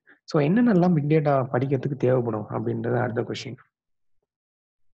 ஓகே, ஸோ என்னென்னலாம் பிக் டேட்டா படிக்கிறதுக்கு தேவைப்படும் அப்படின்றது அடுத்த கொஸ்டின்.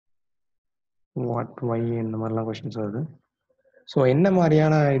 வாட், வை, இந்த மாதிரிலாம் கொஸ்டின்ஸ் வருது. ஸோ என்ன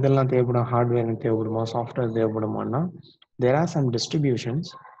மாதிரியான இதெல்லாம் தேவைப்படும், ஹார்ட்வேர் தேவைப்படுமா, software தேவைப்படுமான்னா, there are some distributions.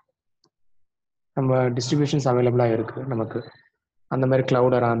 நம்ம டிஸ்ட்ரிபியூஷன்ஸ் அவைலபிளாக இருக்குது நமக்கு, அந்த மாதிரி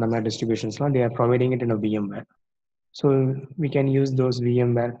கிளவுடரா அந்த மாதிரி டிஸ்ட்ரிபியூஷன்ஸ்லாம் they are providing it in a VMware. So we can use those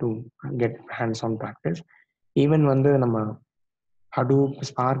VMware to get hands-on practice. Even வந்து நம்ம Hadoop,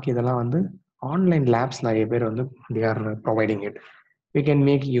 Spark இதெல்லாம் வந்து ஆன்லைன் லேப்ஸ் நிறைய பேர் வந்து they are providing it. We can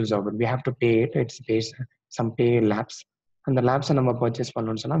make use of it. We have to pay it. It's based some pay labs. அந்த லேப்ஸை நம்ம purchase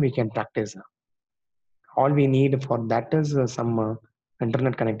பண்ணணும்னு சொன்னால் we can practice. All we need for that is some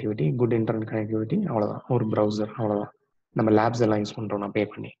internet connectivity, good internet connectivity, அவ்வளோதான், ஒரு browser, அவ்வளோதான். நம்ம labs எல்லாம் use பண்ணுறோம் நான் பே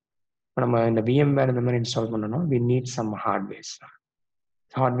பண்ணி. இப்போ நம்ம இந்த VMware இந்த மாதிரி இன்ஸ்டால் பண்ணணும்னா we need some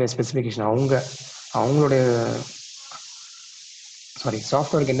hardware specification. அவங்களுடைய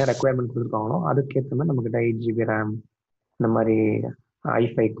சாஃப்ட்வேருக்கு என்ன ரெக்குவயர்மெண்ட் கொடுத்துருக்காங்களோ அதுக்கேற்ற மாதிரி நமக்கு 8GB ரேம், இந்த மாதிரி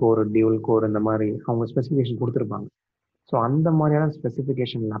i5 கோர், டியூல் கோர், இந்த மாதிரி அவங்க ஸ்பெசிஃபிகேஷன் கொடுத்துருப்பாங்க. ஸோ அந்த மாதிரியான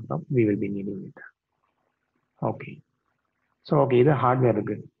specification laptop we will be needing it. Okay, so okay, இது ஹார்ட்வேர்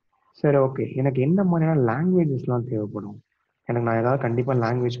இருக்கு. சரி, ஓகே, எனக்கு என்ன மாதிரியான லாங்குவேஜஸ்லாம் தேவைப்படும், எனக்கு நான் ஏதாவது கண்டிப்பாக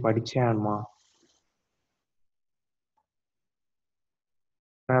லாங்குவேஜ் படித்தே ஆகணுமா,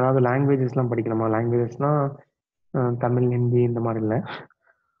 அதாவது லாங்குவேஜஸ்லாம் படிக்கணுமா? லாங்குவேஜஸ்னால் தமிழ், ஹிந்தி இந்த மாதிரி இல்லை,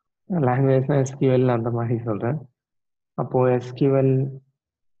 லாங்குவேஜ்னால் SQL அந்த மாதிரி சொல்கிறேன். அப்போது SQL,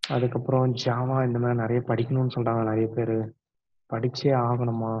 அதுக்கப்புறம் ஜாவா இந்த மாதிரி நிறைய படிக்கணும்னு சொல்கிறாங்க நிறைய பேர். படித்தே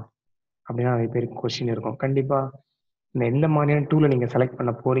ஆகணுமா அப்படின்னா நிறைய பேருக்கு கொஸ்டின் இருக்கும். கண்டிப்பாக இந்த எந்த மாதிரியான டூலை நீங்கள் செலக்ட்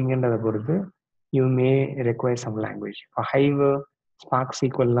பண்ண போகிறீங்கன்றதை பொறுத்து you may require some language. இப்போ ஹைவ், ஸ்பார்க்,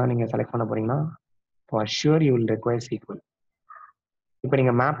 சீக்வல்லாம் நீங்கள் செலக்ட் பண்ண போகிறீங்கன்னா for sure you will require sequel. இப்போ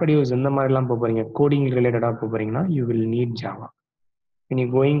நீங்கள் மேப்ரெடியூஸ் இந்த மாதிரிலாம் போகிறீங்க, கோடிங் ரிலேட்டடாக போகிறீங்கன்னா you will NEET Java. when you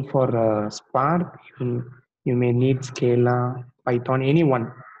going for Spark, you may need Scala, Python, any one.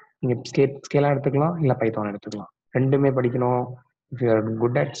 நீங்கள் Scala எடுத்துக்கலாம், இல்லை Python எடுத்துக்கலாம், ரெண்டுமே படிக்கணும். if you are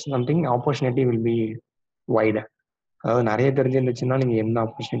good at something, opportunity will be wide. அதாவது நிறைய தெரிஞ்சிருந்துச்சுன்னா நீங்கள் எந்த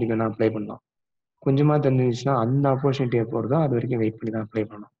ஆப்பர்ச்சுனிட்டிக்கு வேணால் அப்ளை பண்ணலாம். கொஞ்சமாக தெரிஞ்சிருந்துச்சுன்னா அந்த ஆப்பர்ச்சுனிட்டியை போகிறதோ அது வரைக்கும் வெயிட் பண்ணி தான் அப்ளை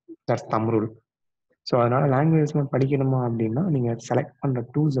பண்ணணும். That's them rule. ஸோ அதனால் லாங்குவேஜ்லாம் படிக்கணுமா அப்படின்னா நீங்கள் செலக்ட் பண்ணுற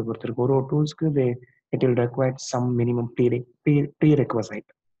டூல்ஸை பொறுத்து இருக்கு. ஒரு டூல்ஸ்க்கு it will require some minimum prerequisite.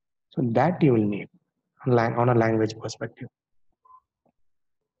 So that you will need on a language perspective.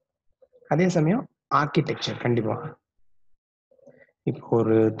 அதே சமயம் ஆர்கிடெக்சர் கண்டிப்பாக. இப்போ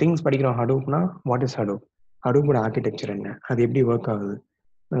ஒரு திங்ஸ் படிக்கிறோம், ஹடூப்னா வாட் இஸ் ஹடூப், ஹடூப்போட ஆர்கிடெக்சர் என்ன, அது எப்படி ஒர்க் ஆகுது,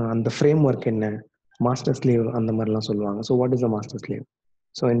 அந்த ஃப்ரேம் ஒர்க் என்ன, மாஸ்டர் ஸ்லேவ் அந்த மாதிரிலாம் சொல்லுவாங்க. So what is the master slave.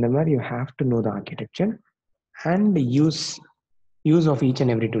 So இந்த மாதிரி you have to know the architecture and use of each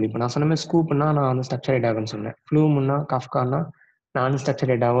and every tool. இப்போ நான் சொன்ன மாதிரி ஸ்கூப்னா நான் வந்து ஸ்ட்ரக்சர் டேட்டான்னு சொன்னேன், ஃப்ளூம்னா கஃப்கானா நான் ஸ்ட்ரக்சர்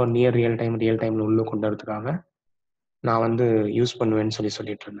டேட்டாவை நியர் ரியல் டைமில் உள்ள கொண்டு வரதுக்காக நான் வந்து யூஸ் பண்ணுவேன்னு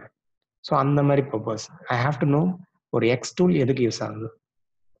சொல்லிட்டு இருந்தேன். ஸோ அந்த மாதிரி purpose I have to know ஒரு எக்ஸ் டூல் எதுக்கு யூஸ் ஆகுது.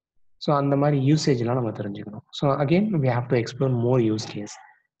 ஸோ அந்த மாதிரி யூசேஜ்லாம் நம்ம தெரிஞ்சுக்கணும். So again we have to explore more use case.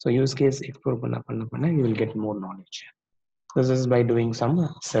 So use case explore பண்ண you will get more knowledge. This is by doing some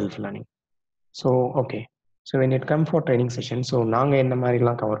self learning. So okay, so when it come for training session, so நாங்கள் என்ன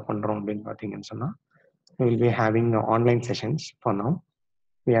மாதிரிலாம் cover பண்ணுறோம் அப்படின்னு பார்த்தீங்கன்னு சொன்னால், we will be having online sessions for now.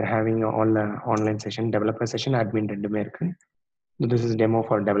 We are having all online session, developer session, admin ரெண்டுமே இருக்கு. This is demo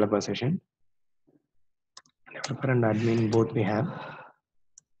for developer session. Developer and admin both we have.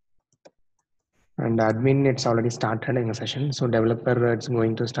 And admin, it's already started in a session. So developer, it's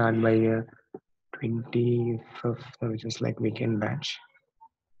going to start by 25th, which is like weekend batch.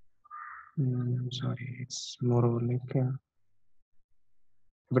 Sorry, it's more like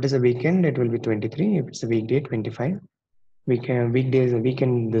if it is a weekend, it will be 23. If it's a weekday, 25. Weekdays,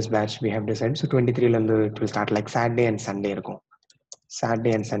 weekend, this batch we have decided. So 23 it will start like Saturday and Sunday.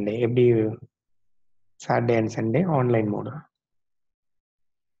 Saturday and Sunday. Every Saturday and Sunday online mode.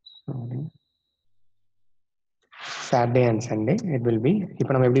 Saturday and Sunday it will be.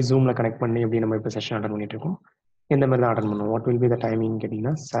 இப்போ நம்ம எப்படி Zoomல connect பண்ணி எப்படி நம்ம இப்போ session attend பண்ணிட்டு இருக்கோம், இந்த மாதிரி தான் அட்டெண்ட் பண்ணுவோம். What will be the timing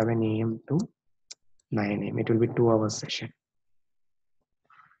கேட்டிங்கன்னா 7 AM to 9 AM. It will be 2 hours session.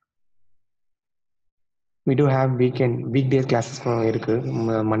 We do have weekdays classes இருக்கு,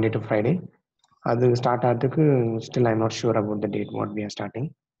 Monday to Friday. அது ஸ்டார்ட் ஆகிறதுக்கு still I'm not sure about the date what we are starting.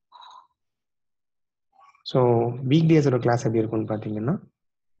 So வீக்டேஸோட class எப்படி இருக்கும்னு பார்த்தீங்கன்னா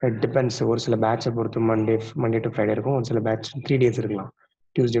it depends. ஒரு சில பேட்சை பொறுத்து Monday to Friday இருக்கும். ஒரு சில பேட்ச் 3 days இருக்கலாம்,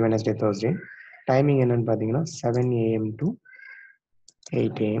 டியூஸ்டே, வெனஸ்டே, தேர்ஸ்டே. டைமிங் என்னன்னு பார்த்தீங்கன்னா 7 AM to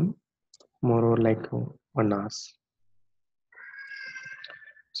 8 AM, more or like 1 hour.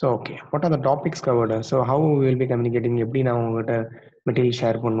 So okay, what are the topics covered? So how will be communicating, எப்படி நான் உங்கள்கிட்ட மெட்டீரியல்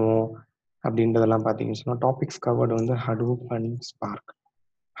ஷேர் பண்ணுவோம் அப்படின்றதெல்லாம் பார்த்தீங்கன்னு சொன்னால் டாபிக்ஸ் கவர்டு வந்து ஹடூப் அண்ட் ஸ்பார்க்.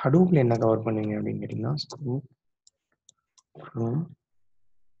 ஹடூப்ல என்ன கவர் பண்ணுவீங்க அப்படின்னு கேட்டிங்கன்னா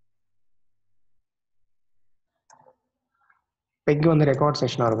பெக் வந்து ரெக்கார்ட்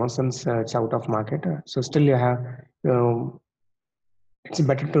செஷனாக இருக்கும், since it's out of market. So still you have it's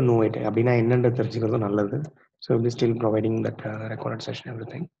better to know it. அப்படின்னா என்னென்னு தெரிஞ்சுக்கிறது நல்லது. So will still providing that recorded session every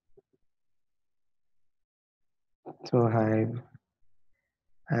thing. So ஹைவ்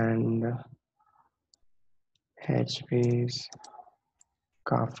and HBase,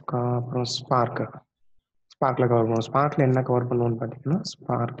 Kafka, அப்புறம் ஸ்பார்க். ஸ்பார்க்கில் கவர் பண்ணுவோம். Sparkle என்ன cover பண்ணுவோம்னு பார்த்தீங்கன்னா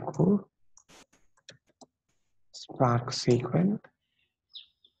spark sequel.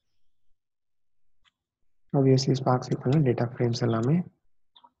 obviously spark sequel data frames எல்லாமே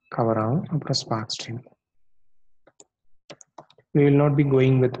கவர் ஆகும். அப்புறம் spark stream. we will not be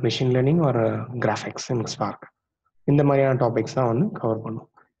going with machine learning or graphics in Spark. இந்த மாதிரியான டாபிக்ஸ் தான் வந்து கவர் பண்ணும்.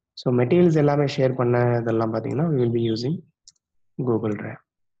 ஸோ மெட்டீரியல்ஸ் எல்லாமே ஷேர் பண்ண இதெல்லாம் பார்த்தீங்கன்னா we will be using Google Drive.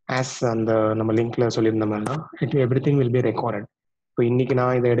 As அந்த நம்ம லிங்க்ல சொல்லியிருந்த மாதிரி தான் everything will be recorded. இப்போ இன்னைக்கு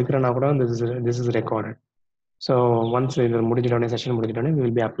நான் இதை எடுக்கிறேன்னா கூட this is recorded. So once இது முடிஞ்சிட்டோடனே, session முடிஞ்சிட்டோடனே we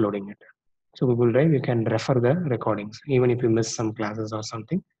will be uploading it. So Google Drive, you can refer the recordings even if you miss some classes or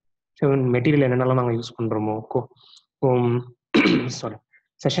something. So material என்னென்னலாம் நாங்கள் use பண்ணுறோமோ, sorry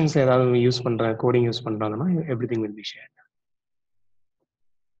sessions ஏதாவது use பண்ணுற coding use பண்ணுறாங்கன்னா everything will be shared.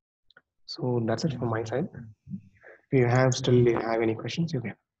 So that's it from my side. If you have any questions, you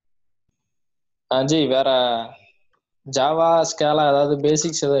can. G, வேற Java, ஸ்கேலா ஏதாவது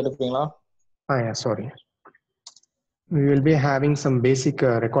basics ஏதாவது எடுப்பீங்களா? Yeah, sorry. We will be having some basic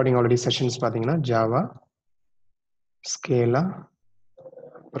recording already sessions பார்த்தீங்கன்னா Java, ஸ்கேலா,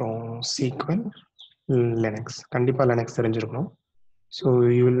 அப்புறம் sequel, Linux. கண்டிப்பாக Linux தெரிஞ்சிருக்கணும். So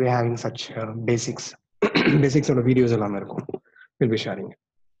you will be having such பேசிக்ஸோட videos எல்லாமே இருக்கும். Will be sharing.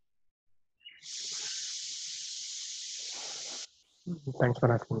 Thanks for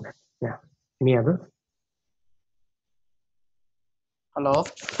asking that. Yeah. Any other? Hello.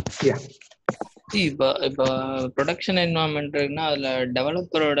 Yeah. இப்போ production environment இருக்குன்னா அதில்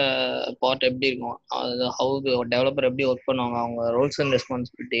டெவலப்பரோட part எப்படி இருக்கும்? அது ஹவு டெவலப்பர் எப்படி ஒர்க் பண்ணுவாங்க, அவங்க ரோல்ஸ் அண்ட்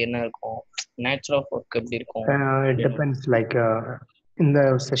ரெஸ்பான்சிபிலிட்டி என்ன இருக்கும், நேச்சர் ஆஃப் ஒர்க் எப்படி இருக்கும்? It depends. Like in the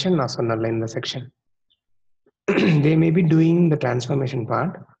session நான் சொன்னேன்ல, இந்த section they may be doing the transformation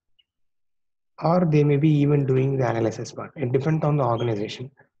part or they may be even doing the analysis part. It depends on the organization.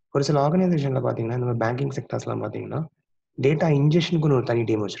 ஒரு சில ஆர்கனைசேஷனில் பார்த்தீங்கன்னா, இந்த banking செக்டர்ஸ்லாம் பார்த்தீங்கன்னா டேட்டா இன்ஜெக்ஷனுக்குன்னு ஒரு தனி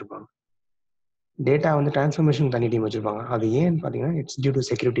டீம் வச்சுருப்பாங்க, டேட்டா வந்து டிரான்ஸ்ஃபர்மேஷன் தனி டீம் வச்சுருப்பாங்க. அது ஏன்னு பார்த்தீங்கன்னா it's due to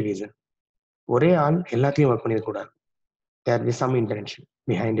security reason. ஒரே ஆள் எல்லாத்தையும் ஒர்க் பண்ணிடக்கூடாது. There be some intention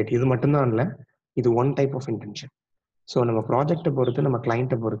behind it. இது மட்டும்தான் இல்லை, இது one type of intention. So நம்ம ப்ராஜெக்டை பொறுத்து, நம்ம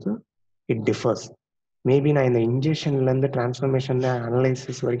கிளைண்ட்டை பொறுத்து இட் டிஃபர்ஸ். மேபி நான் இந்த இன்ஜெக்ஷன்லேருந்து டிரான்ஸ்ஃபர்மேஷன்ல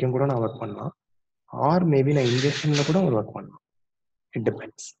அனலைசிஸ் வரைக்கும் கூட நான் ஒர்க் பண்ணலாம், ஆர் மேபி நான் இன்ஜெக்ஷன்ல கூட ஒரு ஒர்க் பண்ணலாம். It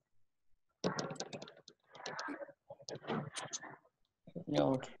depends.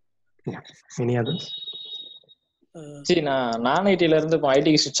 Any others? சரி, நான் ஐடில இருந்து இப்போ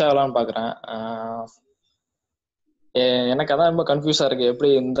ஐடிக்கு ஸ்விட்ச் ஆகலாம்னு பார்க்குறேன். எனக்கு அதான் ரொம்ப கன்ஃபியூஸாக இருக்கு, எப்படி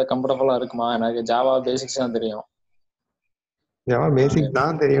இந்த கம்ஃபர்டபுளாக இருக்குமா? எனக்கு ஜாவா பேசிக்ஸ் தான் தெரியும். ஜாவா பேசிக்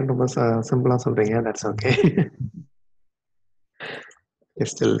தான் தெரியும், ரொம்ப சிம்பிளா சொல்றீங்க. That's okay.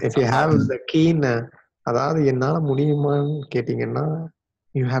 Still, if you have the keen அதாவது என்னால முடியுமான்னு கேட்டீங்கன்னா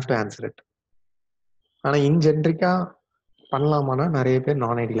you have to answer it. ஆனா இன்ஜென்ரிக்கா பண்ணலாமான்னா நிறைய பேர்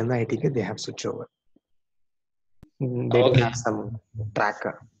நான் ஐடில இருந்து ஐடிக்கு தே ஹேவ் சுவிட்ச் over. They do Okay. have some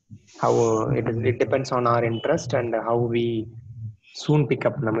tracker. How it depends on our interest and how we soon pick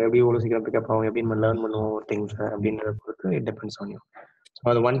up. நம்ம எப்படி எவ்வளோ சீக்கிரம் பிக்கப் ஆகும், எப்படி நம்ம லேர்ன் பண்ணுவோம் திங்ஸ் அப்படின்றத பொறுத்து it depends on you. So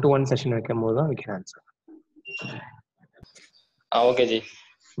அது 1-to-1 செஷன் வைக்கும் போது தான் we can answer. Okay G.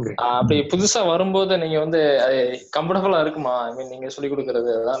 அப்படி புதுசா வரும்போது நீங்க வந்து கம்ஃபர்டபுளா இருக்குமா? ஐ மீன் நீங்க சொல்லி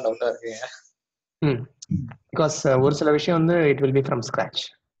கொடுக்கறது அதான் டவுட்டா இருக்குங்க. பிகாஸ் ஒரு சில விஷயம் வந்து it will be from scratch.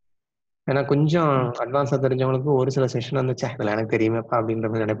 ஏன்னா கொஞ்சம் அட்வான்ஸாக தெரிஞ்சவங்களுக்கு ஒரு சில செஷன் வந்து இதில் எனக்கு தெரியுமேப்பா அப்படின்ற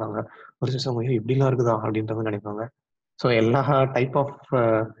மாதிரி நினைப்பாங்க. ஒரு செஷன் இப்படிலாம் இருக்குதா அப்படின்ற மாதிரி நினைப்பாங்க. ஸோ எல்லா டைப் ஆஃப்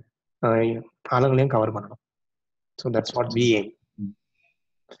ஆளுங்களையும் கவர் பண்ணணும். So that's what we aim.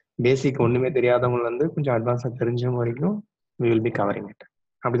 பேசிக் ஒன்றுமே தெரியாதவங்க வந்து கொஞ்சம் அட்வான்ஸாக தெரிஞ்சவங்க வரைக்கும் we will be covering it.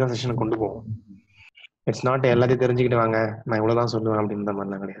 அப்படிதான் செஷனை கொண்டு போவோம். இட்ஸ் நாட் எல்லாத்தையும் தெரிஞ்சுக்கிட்டு வாங்க நான் இவ்வளோதான் சொல்லுவேன் அப்படின்ற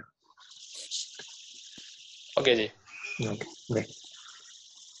மாதிரிலாம் கிடையாது. Okay G. Okay right.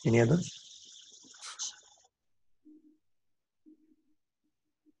 Any others?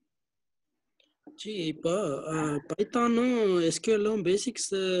 G இப்போ பைத்தானும் எஸ்கியூஎல்லும்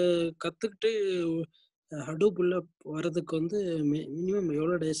பேசிக்ஸ் கற்றுக்கிட்டு ஹடூப் உள்ள வர்றதுக்கு வந்து மினிமம்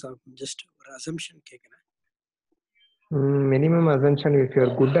எவ்வளோ டேஸ் ஆகும்? ஜஸ்ட் ஒரு அசம்ஷன் கேட்குறேன். Minimum assumption if you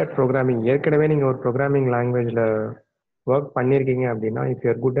are good at programming, ஏற்கனவே நீங்கள் ஒரு ப்ரோக்ராமிங் லாங்குவேஜில் ஒர்க் பண்ணியிருக்கீங்க அப்படின்னா, if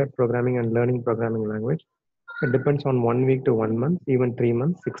you are good at programming and learning programming language it depends on 1 week to 1 month, even 3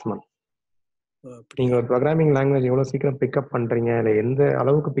 months, 6 months. நீங்கள் ஒரு ப்ரோக்ராமிங் லாங்குவேஜ் எவ்வளோ சீக்கிரம் பிக்கப் பண்ணுறீங்க, இல்லை எந்த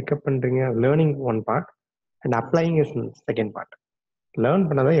அளவுக்கு பிக்கப் பண்ணுறீங்க, learning one part and அப்ளைங் is second part. Learn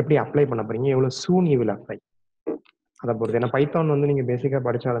பண்ணதை எப்படி அப்ளை பண்ண போறீங்க, எவ்வளோ சூன் யூ வில் அப்ளை, அதை பொறுத்து. ஏன்னா பைத்தான் வந்து நீங்கள் பேசிக்காக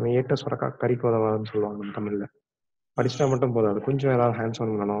படித்தாலுமே ஏட்ட சுரக்கா கறி போதவான்னு சொல்லுவாங்க நம்ம தமிழில். படிச்சுட்டா மட்டும் போதாது, கொஞ்சம் ஏதாவது ஹேண்ட்ஸ்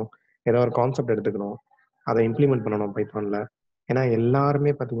ஆன் பண்ணணும், ஏதாவது ஒரு கான்செப்ட் எடுத்துக்கணும், அதை இம்ப்ளிமெண்ட் பண்ணணும் பைத்தானில். ஏன்னா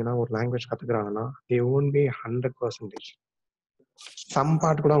எல்லாருமே பார்த்தீங்கன்னா ஒரு language கற்றுக்குறாங்கன்னா they won't be 100%. Some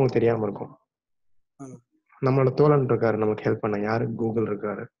part கூட அவங்களுக்கு தெரியாமல் இருக்கும். நம்மளோட தோழன் இருக்காரு நமக்கு ஹெல்ப் பண்ண, யாரு? கூகுள்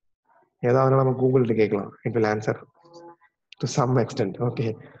இருக்காரு. ஏதாவது நம்ம கூகுள்கிட்ட கேட்கலாம், it will answer to some extent. Okay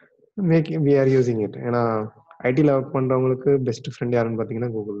we are using it. ஏன்னா ஐடியில் ஒர்க் பண்ணுறவங்களுக்கு பெஸ்ட் ஃப்ரெண்ட் யாருன்னு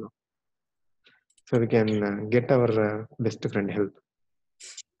பார்த்தீங்கன்னா கூகுள் தான். So we can get our best friend help.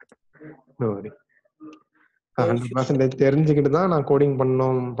 No வரி. 100% தெரிஞ்சுக்கிட்டு தான் நான் கோடிங்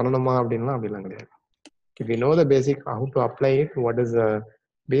பண்ணணுமா அப்படின்லாம் அப்படிலாம் கிடையாது. If you know the basic, how to apply it, what is a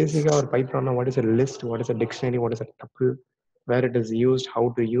basic or Python, what is a list, what is a dictionary, what is a tuple, where it is used, how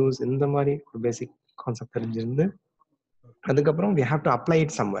to use, இந்த மாதிரி ஒரு basic concept தெரிஞ்சிருந்து அதுக்கப்புறம் we have to apply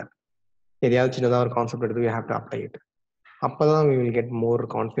it somewhere. எதையாவது சின்னதாக ஒரு concept எடுத்து we have to apply it. அப்போதான் we will get more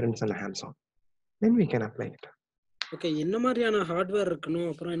confidence and hands on. Then we can apply it. Okay, என்ன மாதிரியான ஹார்ட்வேர் இருக்கணும்,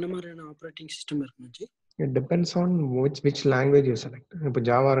 அப்புறம் என்ன மாதிரியான ஆப்ரேட்டிங் சிஸ்டம் இருக்கணும் G? It depends on which language you select. இப்போ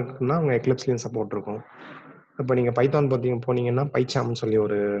ஜாவா இருக்குன்னா அவங்க எக்லிப்ஸ்லையும் சப்போர்ட் இருக்கும். இப்போ நீங்கள் பைத்தான் போனீங்கன்னா பைச்சாம்னு சொல்லி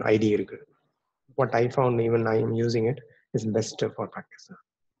ஒரு ஐடி இருக்கு. What I found, even I am using it, is best for practice.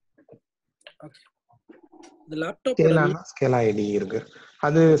 Okay. The laptop ஸ்கேலா ID இருக்கு.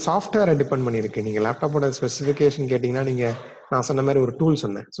 அது சாஃப்ட்வேரை டிபெண்ட் பண்ணியிருக்கு. நீங்கள் லேப்டாப்போட ஸ்பெசிஃபிகேஷன் கேட்டிங்கன்னா நீங்கள் நான் சொன்ன மாதிரி ஒரு டூல்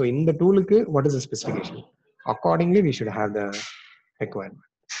சொன்னேன். ஸோ இந்த டூலுக்கு what is the specification, accordingly we should have the requirement.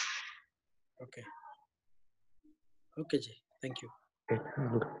 Okay okay G, thank you.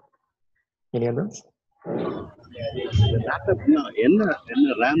 Any others? என்ன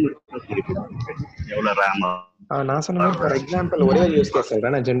ரேம் இருக்கு, எவ்வளவு ரேம்? நான் சொன்ன மாதிரி ஃபார் எக்ஸாம்பிள் ஒரே ஒரு யூஸ் கேஸ்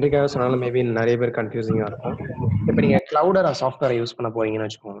சொல்கிறேன். நான் ஜென்ரிக்காக சொன்னாலும் மேபி நிறைய பேர் கன்ஃபியூசிங்காக இருக்கும். இப்போ நீங்கள் கிளவுடர் சாஃப்ட்வேரை யூஸ் பண்ண போறீங்கன்னு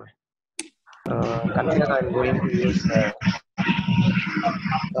வச்சுக்கோங்க. Consider I am going to use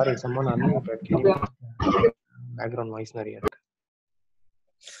sorry someone unmuted. Can you background noise நிறைய இருக்கு.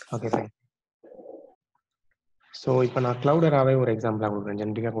 Okay fine. ஸோ இப்போ நான் கிளவுடராகவே ஒரு எக்ஸாம்பிளாக கொடுக்குறேன்.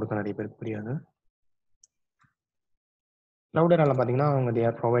 ஜென்ரிக்காக கொடுக்க நிறைய பேருக்கு புரியாது. கிளவுடரால் பார்த்தீங்கன்னா அவங்க they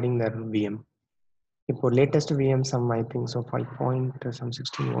are providing their VM. இப்போ latest VM some I think so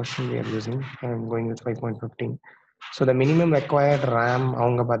 5.16 version we are using. I am going with 5.15. So the minimum required RAM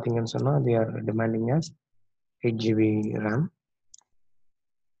அவங்க பார்த்தீங்கன்னு சொன்னால் they are demanding as 8 GB RAM.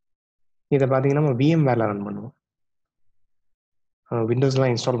 இதை பார்த்தீங்கன்னா நம்ம VMware ரன் பண்ணுவோம்.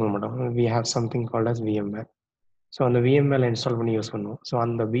 விண்டோஸ்லாம் install பண்ண மாட்டோம். we have something called as VMware. So அந்த VMware இன்ஸ்டால் பண்ணி யூஸ் பண்ணுவோம். ஸோ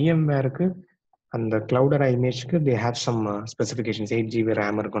அந்த VMwareக்கு அந்த கிளவுடர் இமேஜ்க்கு they have some specifications. 8 GB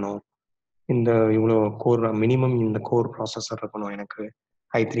RAM இருக்கணும், இந்த இவ்வளோ கோர் மினிமம் இந்த கோர் ப்ராசஸர் இருக்கணும், எனக்கு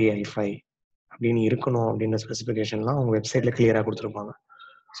i3 i5 அப்படின்னு இருக்கணும் அப்படின்ற ஸ்பெசிஃபிகேஷன்லாம் அவங்க வெப்சைட்டில் கிளியராக கொடுத்துருப்பாங்க.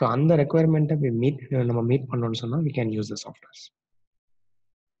 ஸோ அந்த ரெக்குவயர்மெண்ட்டை நம்ம மீட் பண்ணோன்னு சொன்னால் we can use the softwares.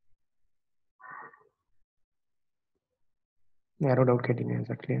 யாரோ டவுட் கேட்டீங்க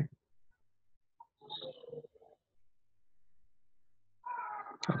exactly?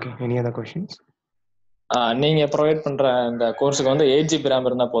 Okay, any other questions? நீங்க ப்ரொவைட் பண்ற இந்த கோர்ஸுக்கு வந்து 8 GB RAM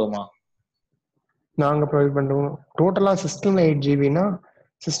இருந்தா போதுமா? நாங்கள் ப்ரொவைட் பண்ணுறோம். டோட்டலாக சிஸ்டமில் 8 ஜிபினா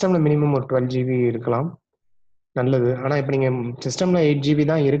சிஸ்டமில் மினிமம் ஒரு 12 ஜிபி இருக்கலாம், நல்லது. ஆனால் இப்போ நீங்கள் சிஸ்டமில் 8 ஜிபி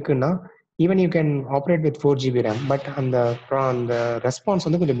தான் இருக்குன்னா even you can operate with 4 GB RAM, but அந்த ரெஸ்பான்ஸ்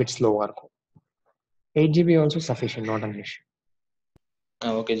வந்து கொஞ்சம் பிட் ஸ்லோவாக இருக்கும். 8 GB also sufficient, not an issue.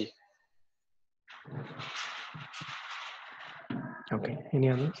 Okay G. Okay, இனி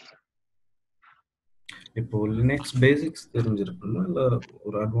அதர்ஸ்? இப்போ லினக்ஸ் பேசிக்ஸ் தெரிஞ்சிருக்குமா இல்லை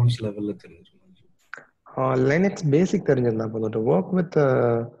ஒரு அட்வான்ஸ் லெவலில் தெரிஞ்சிருக்குமா? லினக்ஸ் பேசிக் தெரிஞ்சிருந்தா போதும். டு ஒர்க் வித்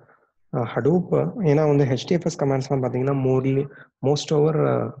ஹடூப், ஏன்னா வந்து HDFS கமாண்ட்ஸ்லாம் பார்த்தீங்கன்னா மோஸ்ட் ஓவர்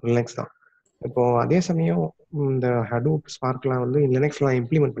லினக்ஸ் தான். இப்போ அதே சமயம் இந்த ஹடூப் ஸ்பார்க்லாம் வந்து லினக்ஸ்லாம்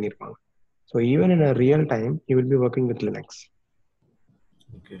இம்ப்ளிமெண்ட் பண்ணியிருப்பாங்க. So even in a real time you will be working with Linux.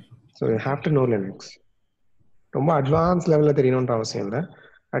 Okay. So you have to know Linux. ரொம்ப அட்வான்ஸ் லெவலில் தெரியணுன்ற அவசியம் இல்லை.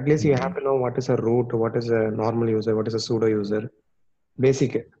 At least you have to know what is a root, what is a normal user, what is a pseudo user,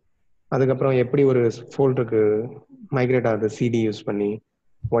 பேசிக்கு. அதுக்கப்புறம் எப்படி ஒரு ஃபோல்டருக்கு migrate ஆகுது CD use பண்ணி,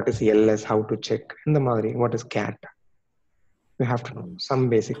 what is LS, how to check, இந்த மாதிரி what is gate, you have to know some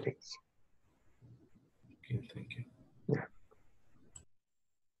basic things. Okay, thank you.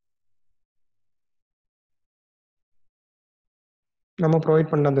 நம்ம provide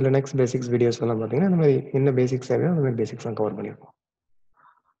பண்ண அந்த லினக்ஸ் பேசிக்ஸ் வீடியோஸ் எல்லாம் பார்த்தீங்கன்னா இந்த மாதிரி என்ன பேசிக்ஸ் தேவையோ அந்த மாதிரி பேசிக்ஸ்லாம் கவர் பண்ணியிருக்கோம்.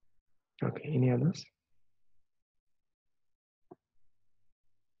 ஓகே, இனி others?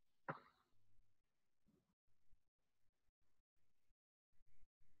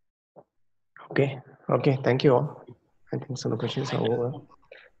 Okay, thank you all. I think some of the questions are over.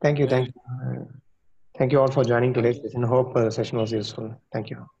 Thank you all for joining today's session. Hope the session was useful. Thank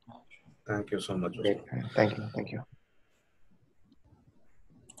you. Thank you so much. Great. Thank you.